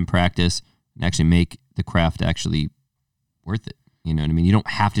the time, practice, and actually make the craft actually worth it. You know what I mean? You don't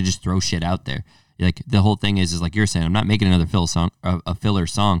have to just throw shit out there. Like, the whole thing is like you're saying, I'm not making another a filler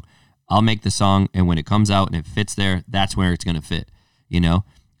song. I'll make the song, and when it comes out and it fits there, that's where it's going to fit.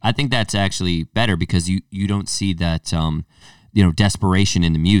 I think that's actually better because you don't see that, desperation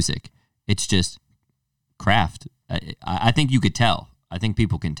in the music. It's just craft. I think you could tell. I think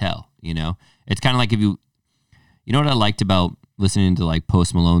people can tell, It's kind of like if you know what I liked about listening to, like,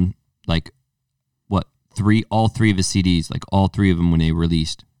 Post Malone, like, all three of his CDs, like, all three of them when they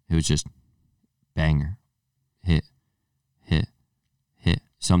released, it was just banger, hit, hit, hit.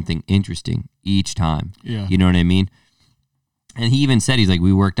 something interesting each time. Yeah. You know what I mean? And he even said, he's like,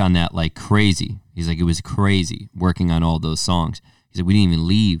 we worked on that like crazy. He's like, it was crazy working on all those songs. He's like, we didn't even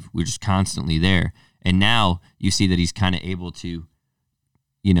leave. We were just constantly there. And now you see that he's kind of able to,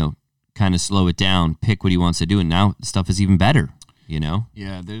 you know, kind of slow it down, pick what he wants to do. And now stuff is even better, you know?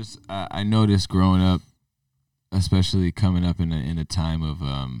 Yeah, there's, I noticed growing up, especially coming up in a time of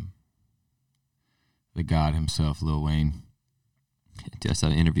the God himself, Lil Wayne. I saw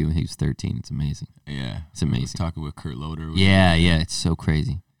an interview when he was 13. It's amazing. Yeah. It's amazing. I was talking with Kurt Loder. Yeah, it's so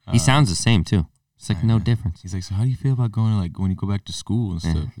crazy. He sounds the same, too. It's like no difference. He's like, so how do you feel about going to, like, when you go back to school and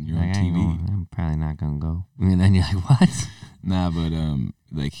stuff and you're like, on TV? I'm probably not going to go. And then you're like, what? Nah, but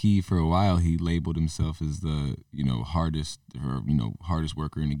like he, for a while, he labeled himself as the, you know, hardest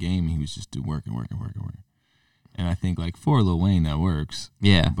worker in the game. He was just working. And I think, like, for Lil Wayne, that works.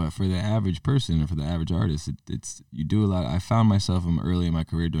 Yeah. But for the average person or for the average artist, it's you do a lot. I found myself early in my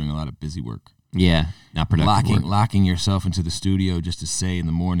career doing a lot of busy work. Yeah, not productive work. Locking yourself into the studio just to say in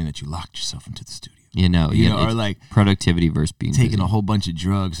the morning that you locked yourself into the studio. You know, or like productivity versus being taking busy. a whole bunch of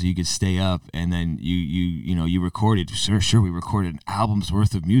drugs so you could stay up, and then you recorded. Sure, we recorded an album's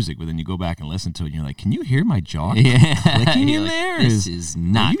worth of music, but then you go back and listen to it, and you're like, can you hear my jaw clicking in like, there? This is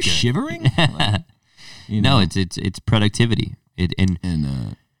not Are you good. shivering? Like, No, it's productivity. And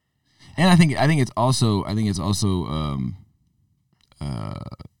I think it's also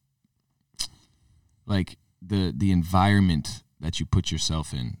like the environment that you put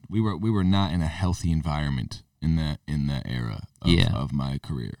yourself in. We were not in a healthy environment in that era of my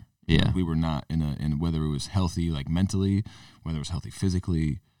career. Yeah. We were not in whether it was healthy like mentally, whether it was healthy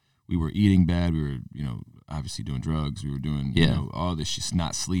physically. We were eating bad. We were, obviously doing drugs. We were doing, all this just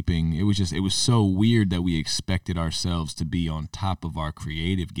not sleeping. It was so weird that we expected ourselves to be on top of our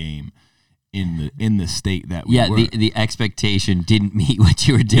creative game in the state that we were. The expectation didn't meet what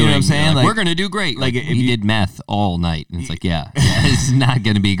you were doing. You know what I'm saying? Like, we're gonna do great. Like if he did meth all night, and it's like, it's not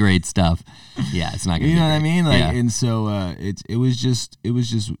gonna be great stuff. Yeah, it's not gonna. You know what I mean? Like, yeah. and so it's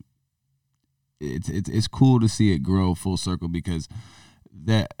cool to see it grow full circle because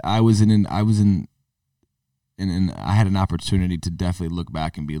that I had an opportunity to definitely look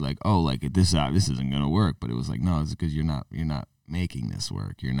back and be like, oh, like this isn't gonna work. But it was like, no, it's because you're not making this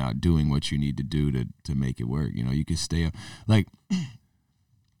work. You're not doing what you need to do to make it work. You can stay up. Like,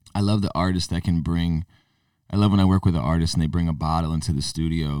 I love the artists that can bring. I love when I work with an artist and they bring a bottle into the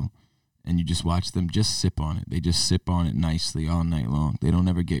studio, and you just watch them just sip on it. They just sip on it nicely all night long. They don't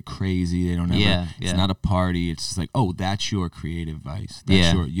ever get crazy. They don't ever. It's not a party. It's just like, oh, that's your creative vice.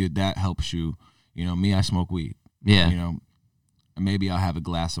 That's that helps you. Me, I smoke weed. Yeah. Maybe I'll have a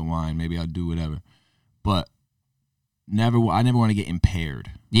glass of wine. Maybe I'll do whatever, but. I never want to get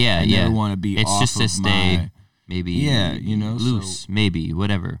impaired. I never want to be. It's off just to of stay, maybe. Loose, maybe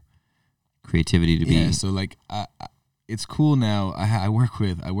whatever. Creativity to be. Yeah. So like, it's cool now. I work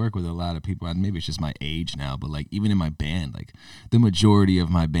with a lot of people. Maybe it's just my age now, but like even in my band, like the majority of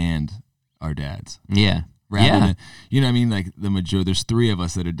my band are dads. Yeah. Rather than, you know what I mean? Like the majority. There's 3 of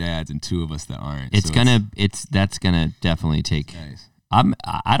us that are dads and 2 of us that aren't. That's gonna definitely take. Nice.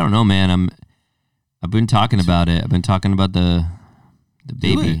 I don't know, man. I've been talking about it. I've been talking about the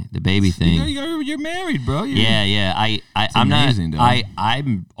baby thing. You're married, bro. I'm amazing, not. Dog.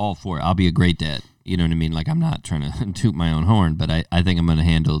 I'm all for it. I'll be a great dad. You know what I mean? Like I'm not trying to toot my own horn, but I think I'm going to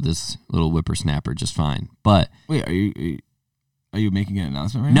handle this little whippersnapper just fine. But wait, are you making an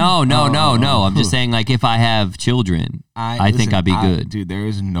announcement right now? No. I'm just saying, like if I have children, I think I'd be good, dude. There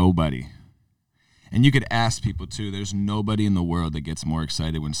is nobody. And you could ask people too. There's nobody in the world that gets more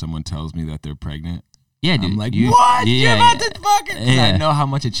excited when someone tells me that they're pregnant. Yeah, dude. I'm like, what? You're about to fucking... I know how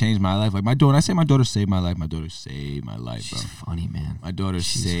much it changed my life. Like my daughter, I say my daughter saved my life. My daughter saved my life, bro. She's funny, man. My daughter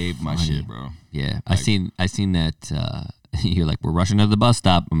saved my shit, bro. Yeah, like, I seen that. You're like, we're rushing to the bus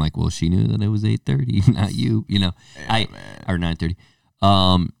stop. I'm like, well, she knew that it was 8:30, not you. Or 9:30.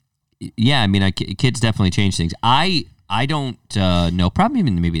 Yeah, I mean, kids definitely change things. I don't know. Probably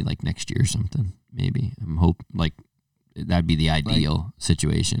even maybe like next year or something. Maybe I'm hope like that'd be the ideal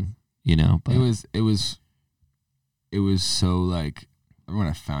situation. But it was so like when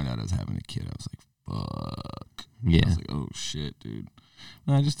I found out I was having a kid, I was like, fuck. Yeah. I was like, oh shit, dude.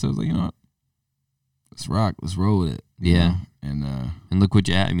 And I was like, you know what? Let's rock. Let's roll with it. Yeah. And look what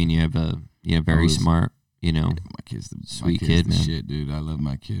you have. I mean, you have very smart. My kid's sweet kid, man. Shit, dude. I love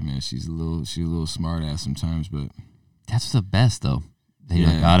my kid, man. She's a little smart ass sometimes, but that's the best though. You're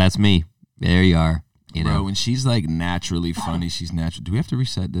like, oh, that's me. There you are. Bro, when she's like naturally funny, she's natural. Do we have to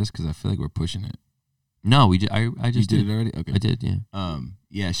reset this? Because I feel like we're pushing it. No, we did. I just did it already. Okay, I did. Yeah.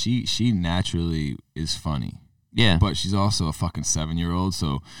 Yeah. She naturally is funny. Yeah. But she's also a fucking 7-year-old.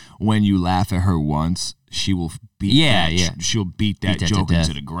 So when you laugh at her once, she will beat she'll beat that joke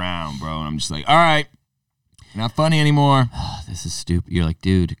into the ground, bro. And I'm just like, all right, not funny anymore. This is stupid. You're like,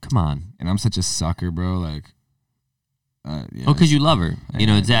 dude, come on. And I'm such a sucker, bro. Like, yeah. Oh, because you love her. You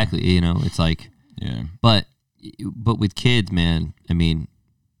know, exactly. You know, it's like, yeah. But with kids, man, I mean,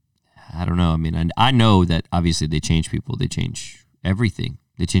 I don't know. I mean, I know that obviously they change people. They change everything.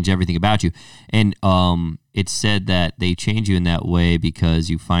 They change everything about you. And it's said that they change you in that way because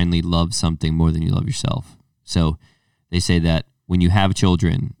you finally love something more than you love yourself. So they say that when you have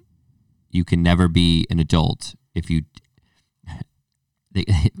children, you can never be an adult if you,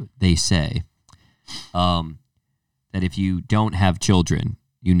 they say that if you don't have children,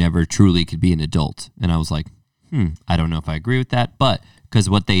 you never truly could be an adult. And I was like, I don't know if I agree with that. But because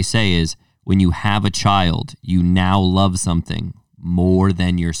what they say is when you have a child, you now love something more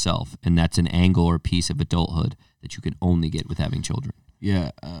than yourself. And that's an angle or piece of adulthood that you can only get with having children.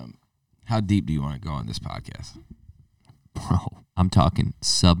 Yeah. How deep do you want to go on this podcast? Bro, I'm talking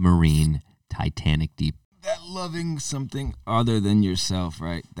submarine, Titanic deep. That loving something other than yourself,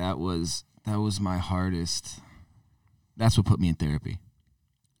 right? That was my hardest. That's what put me in therapy.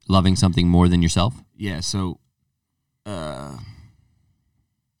 Loving something more than yourself? Yeah, so it's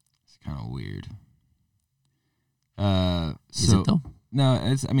kind of weird. Is it though? No,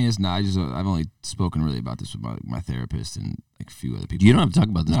 it's not. I've only spoken really about this with my therapist and like a few other people. You don't have to talk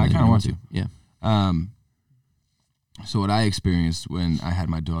about this. No, I kind of want to. Yeah. So what I experienced when I had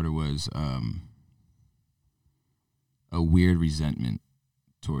my daughter was a weird resentment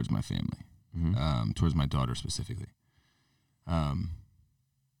towards my family, towards my daughter specifically.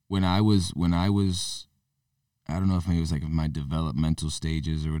 When I was, I don't know if it was like my developmental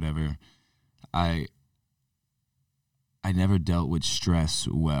stages or whatever, I never dealt with stress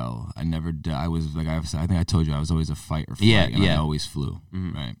well. I was like, I think I told you I was always a fight or flight, and I always flew,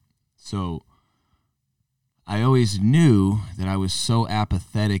 right? So I always knew that I was so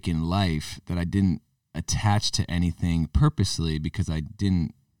apathetic in life that I didn't attach to anything purposely because I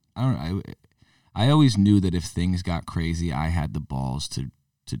always knew that if things got crazy, I had the balls to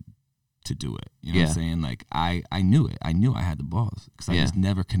do it. You know what I'm saying? Like I knew it. I knew I had the balls because I was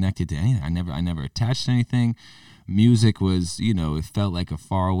never connected to anything. I never attached to anything. Music was, it felt like a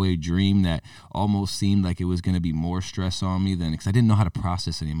faraway dream that almost seemed like it was going to be more stress on me than, because I didn't know how to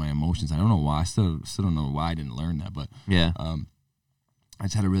process any of my emotions. I don't know why. I still don't know why I didn't learn that, but I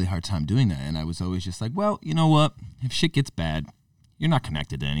just had a really hard time doing that. And I was always just like, well, you know what? If shit gets bad, you're not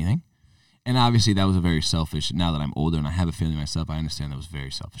connected to anything. And obviously that was a very selfish, now that I'm older and I have a family myself, I understand that was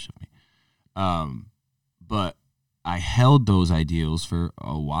very selfish of me. But I held those ideals for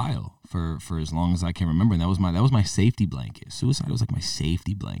a while, for as long as I can remember. And that was my safety blanket. Suicide was like my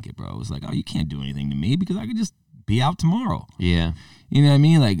safety blanket, bro. It was like, oh, you can't do anything to me because I could just be out tomorrow. Yeah. You know what I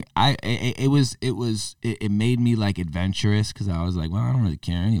mean? Like it made me like adventurous because I was like, well, I don't really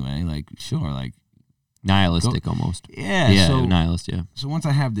care anyway. Like, sure, like nihilistic almost. Yeah. Yeah. So, nihilist. Yeah. So once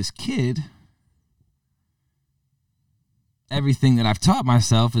I have this kid, everything that I've taught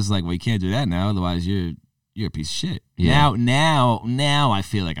myself is like, well, you can't do that now. Otherwise, you're a piece of shit. Yeah. Now I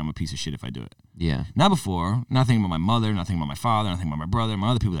feel like I'm a piece of shit if I do it. Yeah. Not before. Nothing about my mother. Nothing about my father. Nothing about my brother.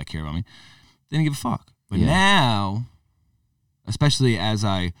 My other people that care about me. They didn't give a fuck. But now, especially as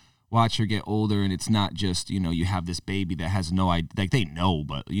I watch her get older, and it's not just, you have this baby that has no idea. Like, they know,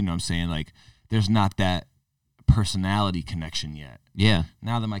 but, you know what I'm saying? Like, there's not that personality connection yet. Yeah.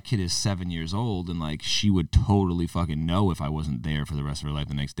 Now that my kid is 7 years old and like she would totally fucking know if I wasn't there for the rest of her life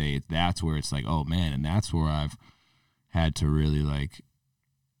the next day, that's where it's like, oh man, and that's where I've had to really like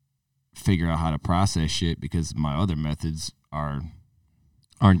figure out how to process shit because my other methods are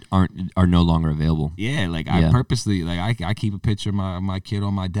no longer available. Yeah, like I purposely like I keep a picture of my kid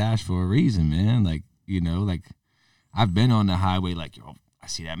on my dash for a reason, man. Like, like I've been on the highway like, yo, I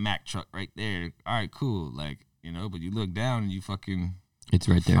see that Mack truck right there. All right, cool. Like, but you look down and you fucking... It's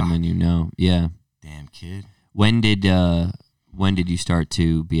right there, and then yeah. Damn kid. When did you start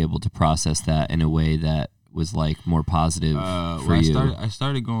to be able to process that in a way that was like more positive for you? I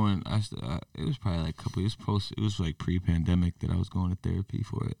started going. It was probably like a couple years post. It was like pre-pandemic that I was going to therapy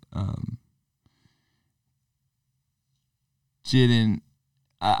for it.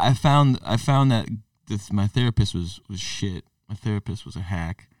 I found that my therapist was shit. My therapist was a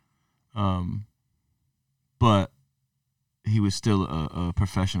hack. But he was still a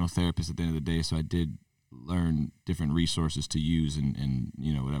professional therapist at the end of the day, so I did learn different resources to use and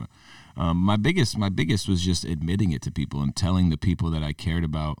whatever. My biggest was just admitting it to people and telling the people that I cared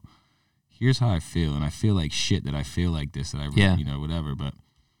about, here's how I feel, and I feel like shit that I feel like this, that I whatever. But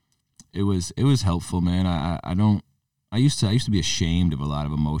was helpful, man. I don't. I used to be ashamed of a lot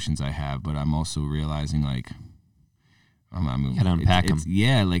of emotions I have, but I'm also realizing like. I mean, You gotta unpack them.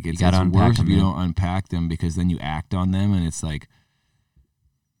 Yeah, like it's gotta unpack worse them, if you man. don't unpack them because then you act on them, and it's like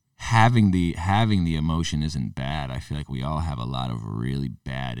having the emotion isn't bad. I feel like we all have a lot of really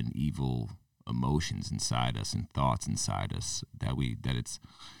bad and evil emotions inside us and thoughts inside us that it's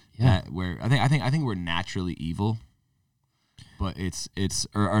Yeah. that where I think we're naturally evil, but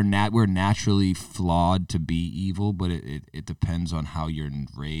we're naturally flawed to be evil, but it depends on how you're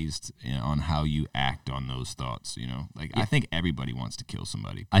raised and on how you act on those thoughts, you know? Like I think everybody wants to kill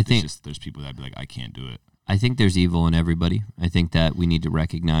somebody. But I think- it's just, there's people that be like, I can't do it. I think there's evil in everybody. I think that we need to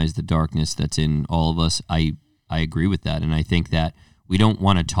recognize the darkness that's in all of us. I agree with that, and I think that we don't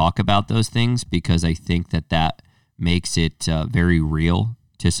want to talk about those things because I think that makes it very real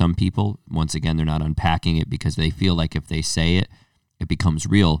to some people. Once again, they're not unpacking it because they feel like if they say it, it becomes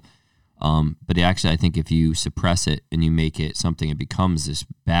real. But actually, I think if you suppress it and you make it something, it becomes this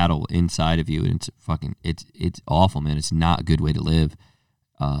battle inside of you, and it's awful, man. It's not a good way to live.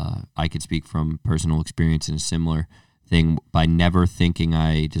 I could speak from personal experience in a similar thing by never thinking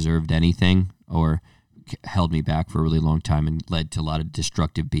I deserved anything or held me back for a really long time and led to a lot of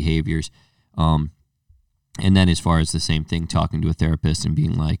destructive behaviors. And then as far as the same thing, talking to a therapist and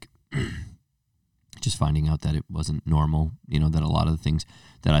being like, just finding out that it wasn't normal, you know, that a lot of the things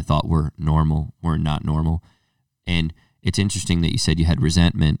that I thought were normal were not normal. And it's interesting that you said you had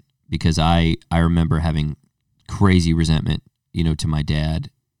resentment because I remember having crazy resentment, you know, to my dad,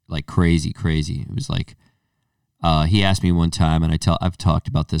 like crazy. It was like, he asked me one time, and I've talked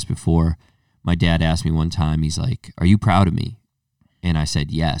about this before. My dad asked me one time, he's like, "Are you proud of me?" And I said,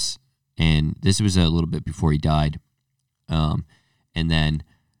 "Yes." And this was a little bit before he died. And then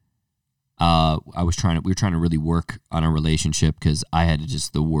we were trying to really work on our relationship because I had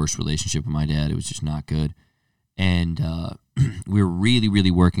just the worst relationship with my dad. It was just not good. And we were really,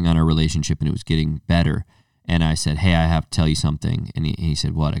 really working on our relationship, and it was getting better. And I said, "Hey, I have to tell you something." And he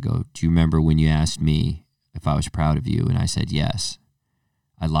said, "What?" I go, "Do you remember when you asked me if I was proud of you?" And I said, "Yes.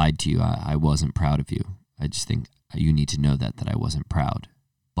 I lied to you. I wasn't proud of you. I just think you need to know that I wasn't proud.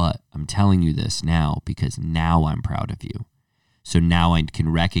 But I'm telling you this now because now I'm proud of you. So now I can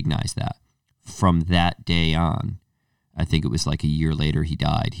recognize that." From that day on, I think it was like a year later he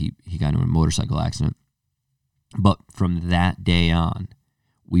died. He got into a motorcycle accident. But from that day on,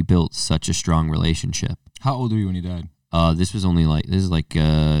 we built such a strong relationship. How old were you when he died? This is like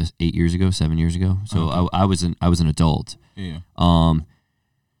 8 years ago, 7 years ago. So Okay. I was an adult. Yeah.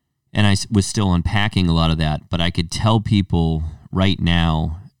 And I was still unpacking a lot of that, but I could tell people right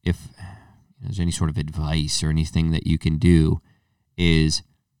now, if there's any sort of advice or anything that you can do, is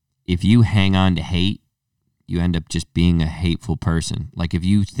if you hang on to hate, you end up just being a hateful person. Like if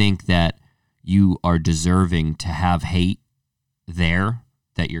you think that you are deserving to have hate there,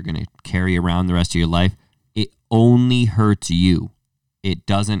 that you're going to carry around the rest of your life, it only hurts you. It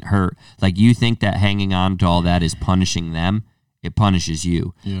doesn't hurt. Like you think that hanging on to all that is punishing them, it punishes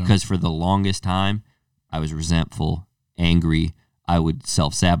you. Yeah. Because for the longest time, I was resentful, angry. I would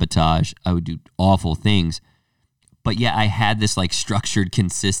self-sabotage. I would do awful things. But yeah, I had this like structured,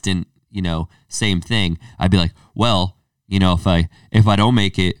 consistent, you know, same thing. I'd be like, well, you know, if I don't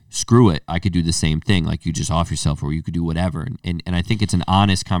make it, screw it. I could do the same thing. Like you just off yourself or you could do whatever. And I think it's an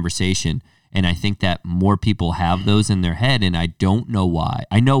honest conversation. And I think that more people have those in their head. And I don't know why.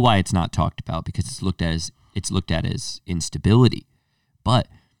 I know why it's not talked about because it's looked at as instability. But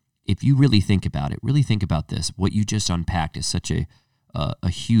if you really think about it, really think about this. What you just unpacked is such a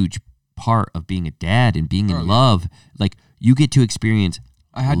huge part of being a dad and being in love. Like you get to experience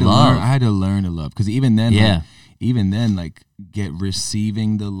I had to love. learn. I had to learn to love because even then, Yeah. like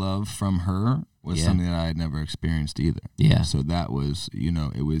receiving the love from her was Yeah. something that I had never experienced either. Yeah. So that was, you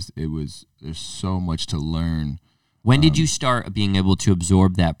know, it was. There's so much to learn. When did you start being able to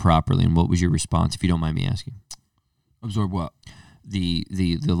absorb that properly, and what was your response, if you don't mind me asking? Absorb what? The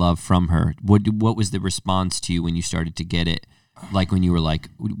love from her. What was the response to you when you started to get it? Like when you were like,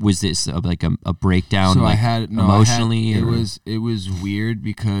 was this like a breakdown? So like I had emotionally. it was weird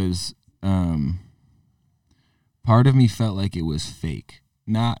because part of me felt like it was fake.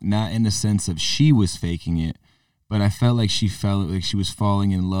 Not in the sense of she was faking it, but I felt like she felt like she was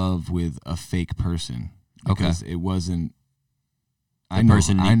falling in love with a fake person. Because it wasn't. I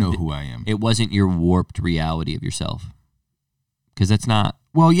know who I am. It wasn't your warped reality of yourself. Because that's not.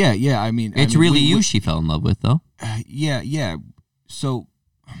 Well, yeah. I mean, It's really you she fell in love with, though. Yeah. So,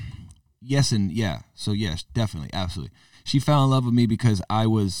 yes and yeah. So yes, definitely, absolutely. She fell in love with me because I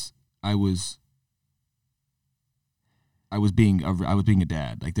was I was being a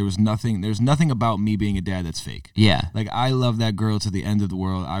dad. Like there's nothing about me being a dad that's fake. Yeah. Like I love that girl to the end of the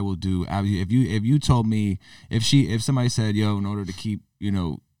world. I will do if you told me if somebody said, yo, in order to keep,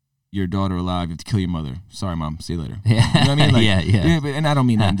 your daughter alive, you have to kill your mother. Sorry, mom. See you later. Yeah. You know what I mean? Like, yeah. But, and I don't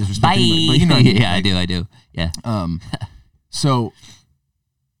mean that in disrespect. Bye. But you know what I mean? Yeah, like, I do. Yeah. So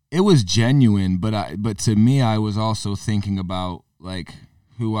it was genuine, but to me, I was also thinking about like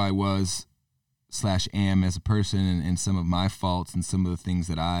who I was / am as a person and some of my faults and some of the things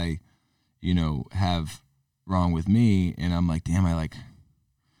that I, have wrong with me. And I'm like, damn, I like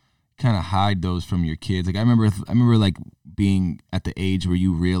kind of hide those from your kids. Like I remember like being at the age where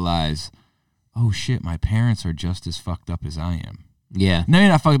you realize, oh shit, my parents are just as fucked up as I am. Yeah. No, you're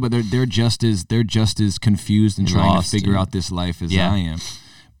not fucked up, but they're just as confused and trying to figure out this life as I am.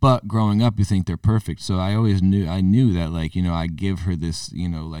 But growing up, you think they're perfect. So I knew that, like, I give her this,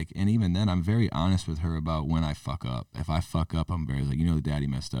 like, and even then, I'm very honest with her about when I fuck up. If I fuck up, I'm very like, the daddy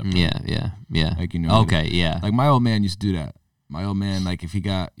messed up. Right? Yeah. Like, Okay, yeah. Like my old man used to do that. My old man, like, if he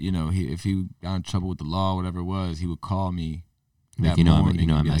got, if he got in trouble with the law, whatever it was, he would call me that morning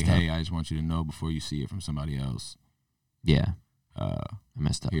and be like, hey, I just want you to know before you see it from somebody else. Yeah. I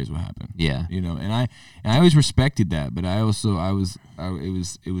messed up. Here's what happened. Yeah. And I always respected that, but it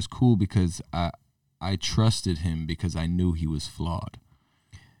was cool because I trusted him because I knew he was flawed.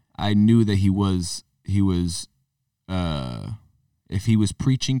 I knew that he was if he was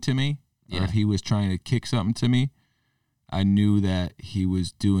preaching to me or if he was trying to kick something to me, I knew that he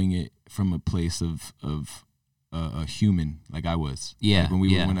was doing it from a place of a human, like I was. Yeah.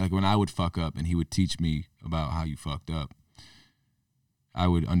 Like when I would fuck up and he would teach me about how you fucked up, I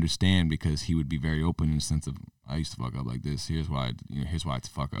would understand because he would be very open in the sense of, I used to fuck up like this. Here's why I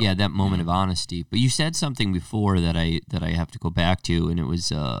fuck up. Yeah, that moment of honesty. But you said something before that I have to go back to, and it was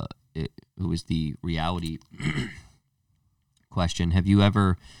the reality question. Have you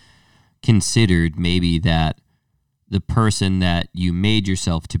ever considered maybe that the person that you made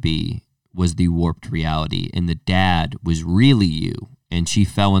yourself to be was the warped reality, and the dad was really you, and she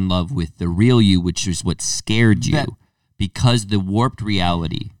fell in love with the real you, which is what scared you? Because the warped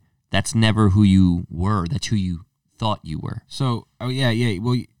reality, that's never who you were. That's who you thought you were. So, yeah.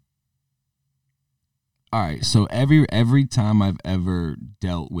 Well, all right. So every time I've ever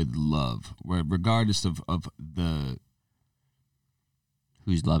dealt with love, regardless of the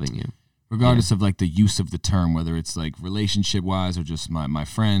who's loving you, regardless of like the use of the term, whether it's like relationship wise or just my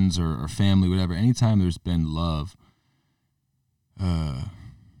friends or family, whatever. Anytime there's been love,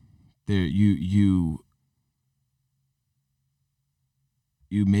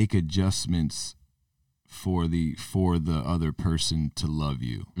 you make adjustments for the other person to love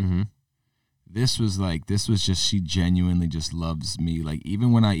you. Mm-hmm. This was just, she genuinely just loves me. Like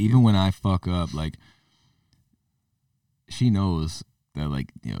even when I fuck up, like she knows that,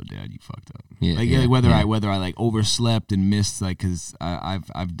 like, Dad, you fucked up. Yeah. Like whether I like overslept and missed, like, cause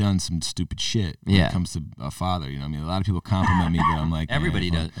I've done some stupid shit when it comes to a father. I mean, a lot of people compliment me, but I'm like, everybody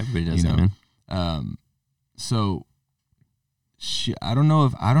does that, man. So. I don't know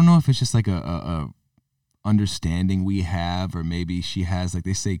if it's just like a understanding we have, or maybe she has, like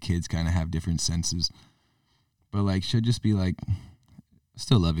they say kids kind of have different senses, but like she'll just be like, I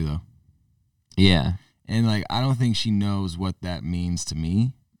still love you though. Yeah. And like I don't think she knows what that means to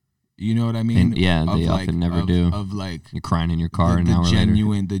me. You know what I mean? And they often never do. Of like you're crying in your car an hour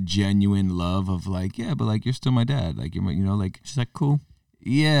later. The genuine love of like, yeah, but like you're still my dad. Like you're like she's like, cool.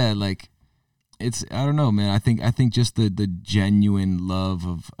 Yeah, like it's, I don't know, man. I think just the genuine love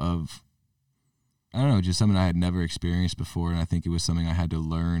of I don't know, just something I had never experienced before, and I think it was something I had to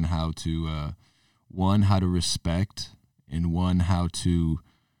learn how to how to respect, and how to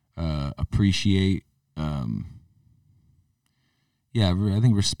appreciate. I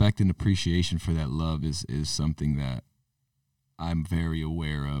think respect and appreciation for that love is something that I'm very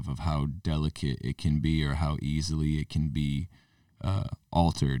aware of how delicate it can be, or how easily it can be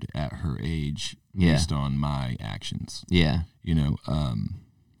altered at her age based on my actions. Yeah.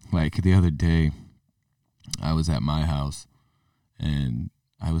 Like the other day, I was at my house and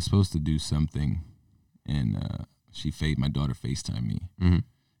I was supposed to do something, and my daughter FaceTimed me. Mm-hmm.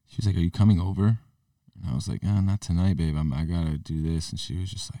 She was like, "Are you coming over?" And I was like, "Oh, not tonight, babe. I gotta do this." And she was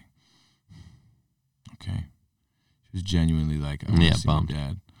just like, "Okay." She was genuinely like, "I want to see my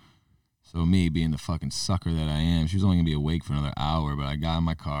dad." So me being the fucking sucker that I am, she was only gonna be awake for another hour, but I got in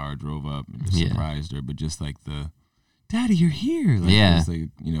my car, drove up, and just surprised her. But just like "Daddy, you're here!" Like, it's like,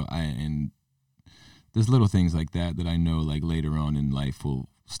 and there's little things like that I know, like later on in life will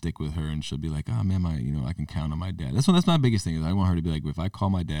stick with her, and she'll be like, "Oh man, I can count on my dad." That's my biggest thing is I want her to be like, if I call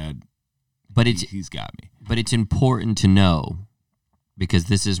my dad, But he's got me. But it's important to know, because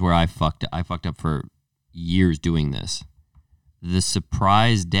this is where I fucked up for years doing this. The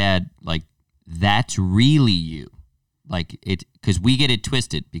surprise dad, like, that's really you. Like, it, because we get it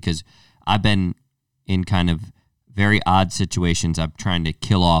twisted, because I've been in kind of very odd situations. I'm trying to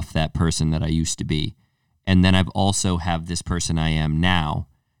kill off that person that I used to be. And then I've also have this person I am now.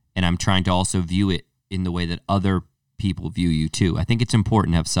 And I'm trying to also view it in the way that other people view you too. I think it's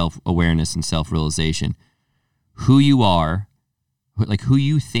important to have self-awareness and self-realization. Who you are, like who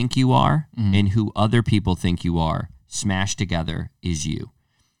you think you are, and who other people think you are, smashed together is you.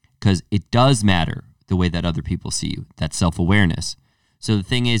 Because it does matter the way that other people see you. That's self-awareness. So the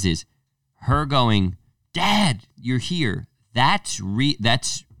thing is her going, Dad, you're here. That's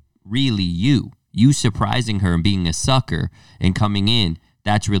really you. You surprising her and being a sucker and coming in,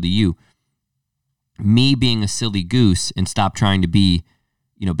 that's really you. Me being a silly goose and stop trying to be,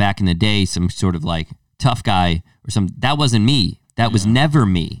 back in the day, some sort of like tough guy or something. That wasn't me. That was never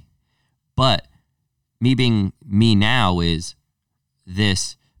me. But me being me now is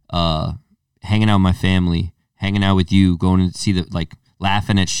this, hanging out with my family, hanging out with you, going to see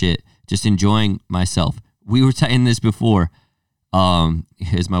laughing at shit, just enjoying myself. We were saying this before,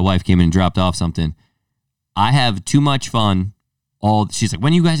 as my wife came in and dropped off something. I have too much fun. She's like,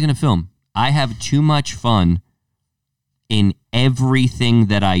 when are you guys going to film? I have too much fun in everything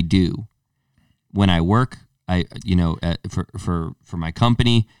that I do. When I work, for my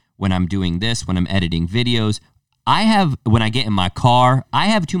company, when I'm doing this, when I'm editing videos, when I get in my car, I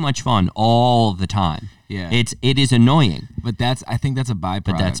have too much fun all the time. Yeah. It is annoying. But I think that's a byproduct.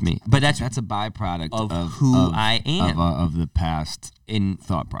 But that's me. But that's a byproduct of who I am. Of the past in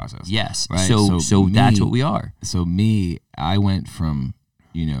thought process. Yes. Right? So that's what we are. So I went from,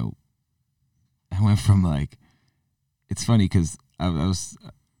 like, it's funny because I was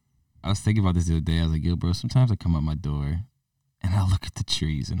thinking about this the other day. I was like, yo, bro, sometimes I come out my door and I look at the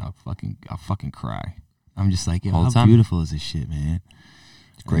trees and I'll fucking cry. I'm just like, yo, how beautiful is this shit, man?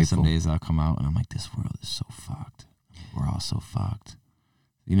 It's great. Some days I'll come out and I'm like, this world is so fucked. We're all so fucked.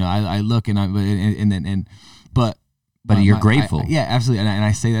 I look and but you're grateful. Yeah, absolutely. And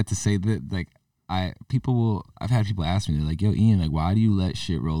I say that to say that, like, I've had people ask me, they're like, yo, Ian, like, why do you let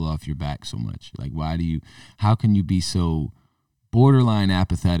shit roll off your back so much? Like, how can you be so borderline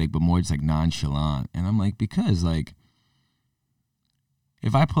apathetic, but more just like nonchalant? And I'm like, because, like,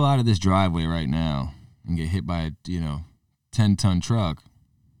 if I pull out of this driveway right now and get hit by a 10-ton truck,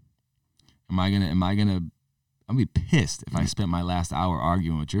 I'm be pissed if I spent my last hour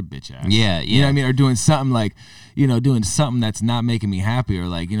arguing with your bitch ass. Yeah. You know what I mean? Or doing something like, doing something that's not making me happy, or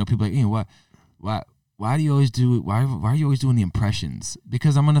like, people are like, why do you always do it? Why are you always doing the impressions?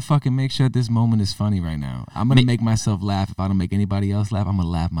 Because I'm gonna fucking make sure that this moment is funny right now. I'm gonna make myself laugh. If I don't make anybody else laugh, I'm gonna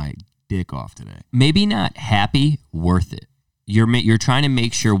laugh my dick off today. Maybe not happy, worth it. You're trying to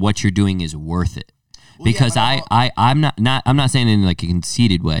make sure what you're doing is worth it. Because I'm not saying it in like a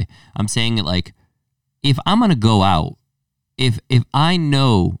conceited way. I'm saying it like, if I'm gonna go out, if I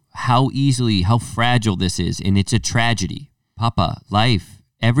know how fragile this is, and it's a tragedy, Papa,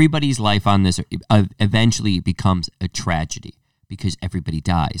 everybody's life on this eventually becomes a tragedy because everybody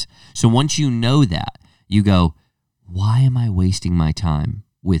dies. So once you know that, you go, why am I wasting my time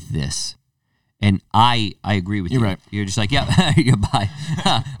with this? And I agree with you. You're right. You're just like, yeah, goodbye.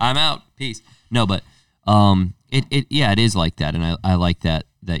 I'm out. Peace. No, but it is like that, and I like that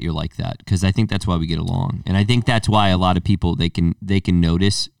you're like that, because I think that's why we get along, and I think that's why a lot of people they can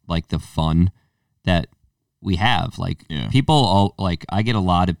notice like the fun that we have. Like, people I get a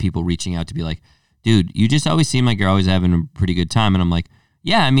lot of people reaching out to be like, dude, you just always seem like you're always having a pretty good time, and I'm like,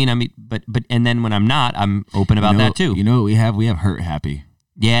 yeah, I mean, but and then when I'm not, I'm open about that too. You know what we have? We have hurt happy.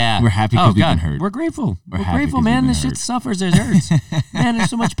 Yeah. We're happy because we've been hurt. We're grateful. We're grateful, man. This shit suffers. It hurts. Man, there's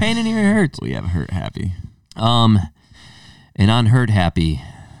so much pain in here. It hurts. We have hurt happy. And on hurt happy.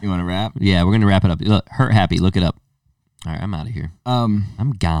 You want to wrap? Yeah, we're going to wrap it up. Look, hurt happy. Look it up. All right, I'm out of here.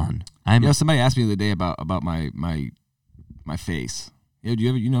 I'm gone. Somebody asked me the other day about my face. Do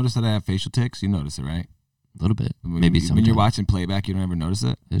you notice that I have facial tics? You notice it, right? A little bit. Maybe sometimes. When you're watching playback, you don't ever notice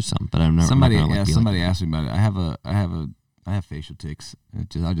it? There's some, but I'm not. Somebody asked me about it. I have facial tics.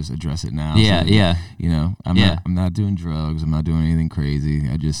 I'll just address it now. Yeah, so, I'm not doing drugs. I'm not doing anything crazy.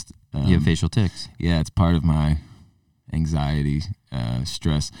 I just you have facial tics. Yeah, it's part of my anxiety,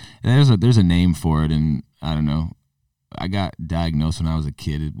 stress. And there's a name for it, and I don't know. I got diagnosed when I was a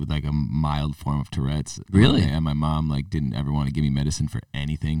kid with like a mild form of Tourette's. Really? And my mom didn't ever want to give me medicine for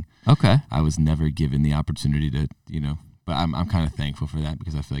anything. Okay. I was never given the opportunity to, but I'm kind of thankful for that,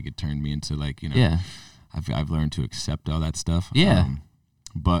 because I feel like it turned me into yeah. I've learned to accept all that stuff. Yeah.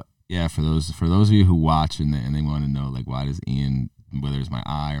 But yeah, for those of you who watch and they want to know like why does Ian, whether it's my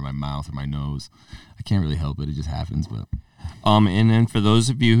eye or my mouth or my nose, I can't really help it. It just happens. But and then for those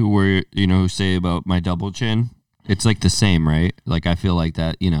of you who were, who say about my double chin, it's like the same, right? Like I feel like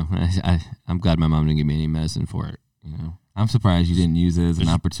that, I'm glad my mom didn't give me any medicine for it, I'm surprised you didn't use it as an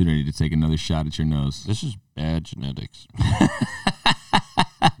opportunity to take another shot at your nose. This is bad genetics.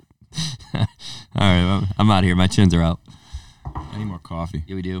 All right, I'm out of here. My chins are out. I need more coffee.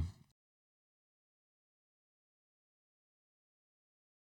 Yeah, we do.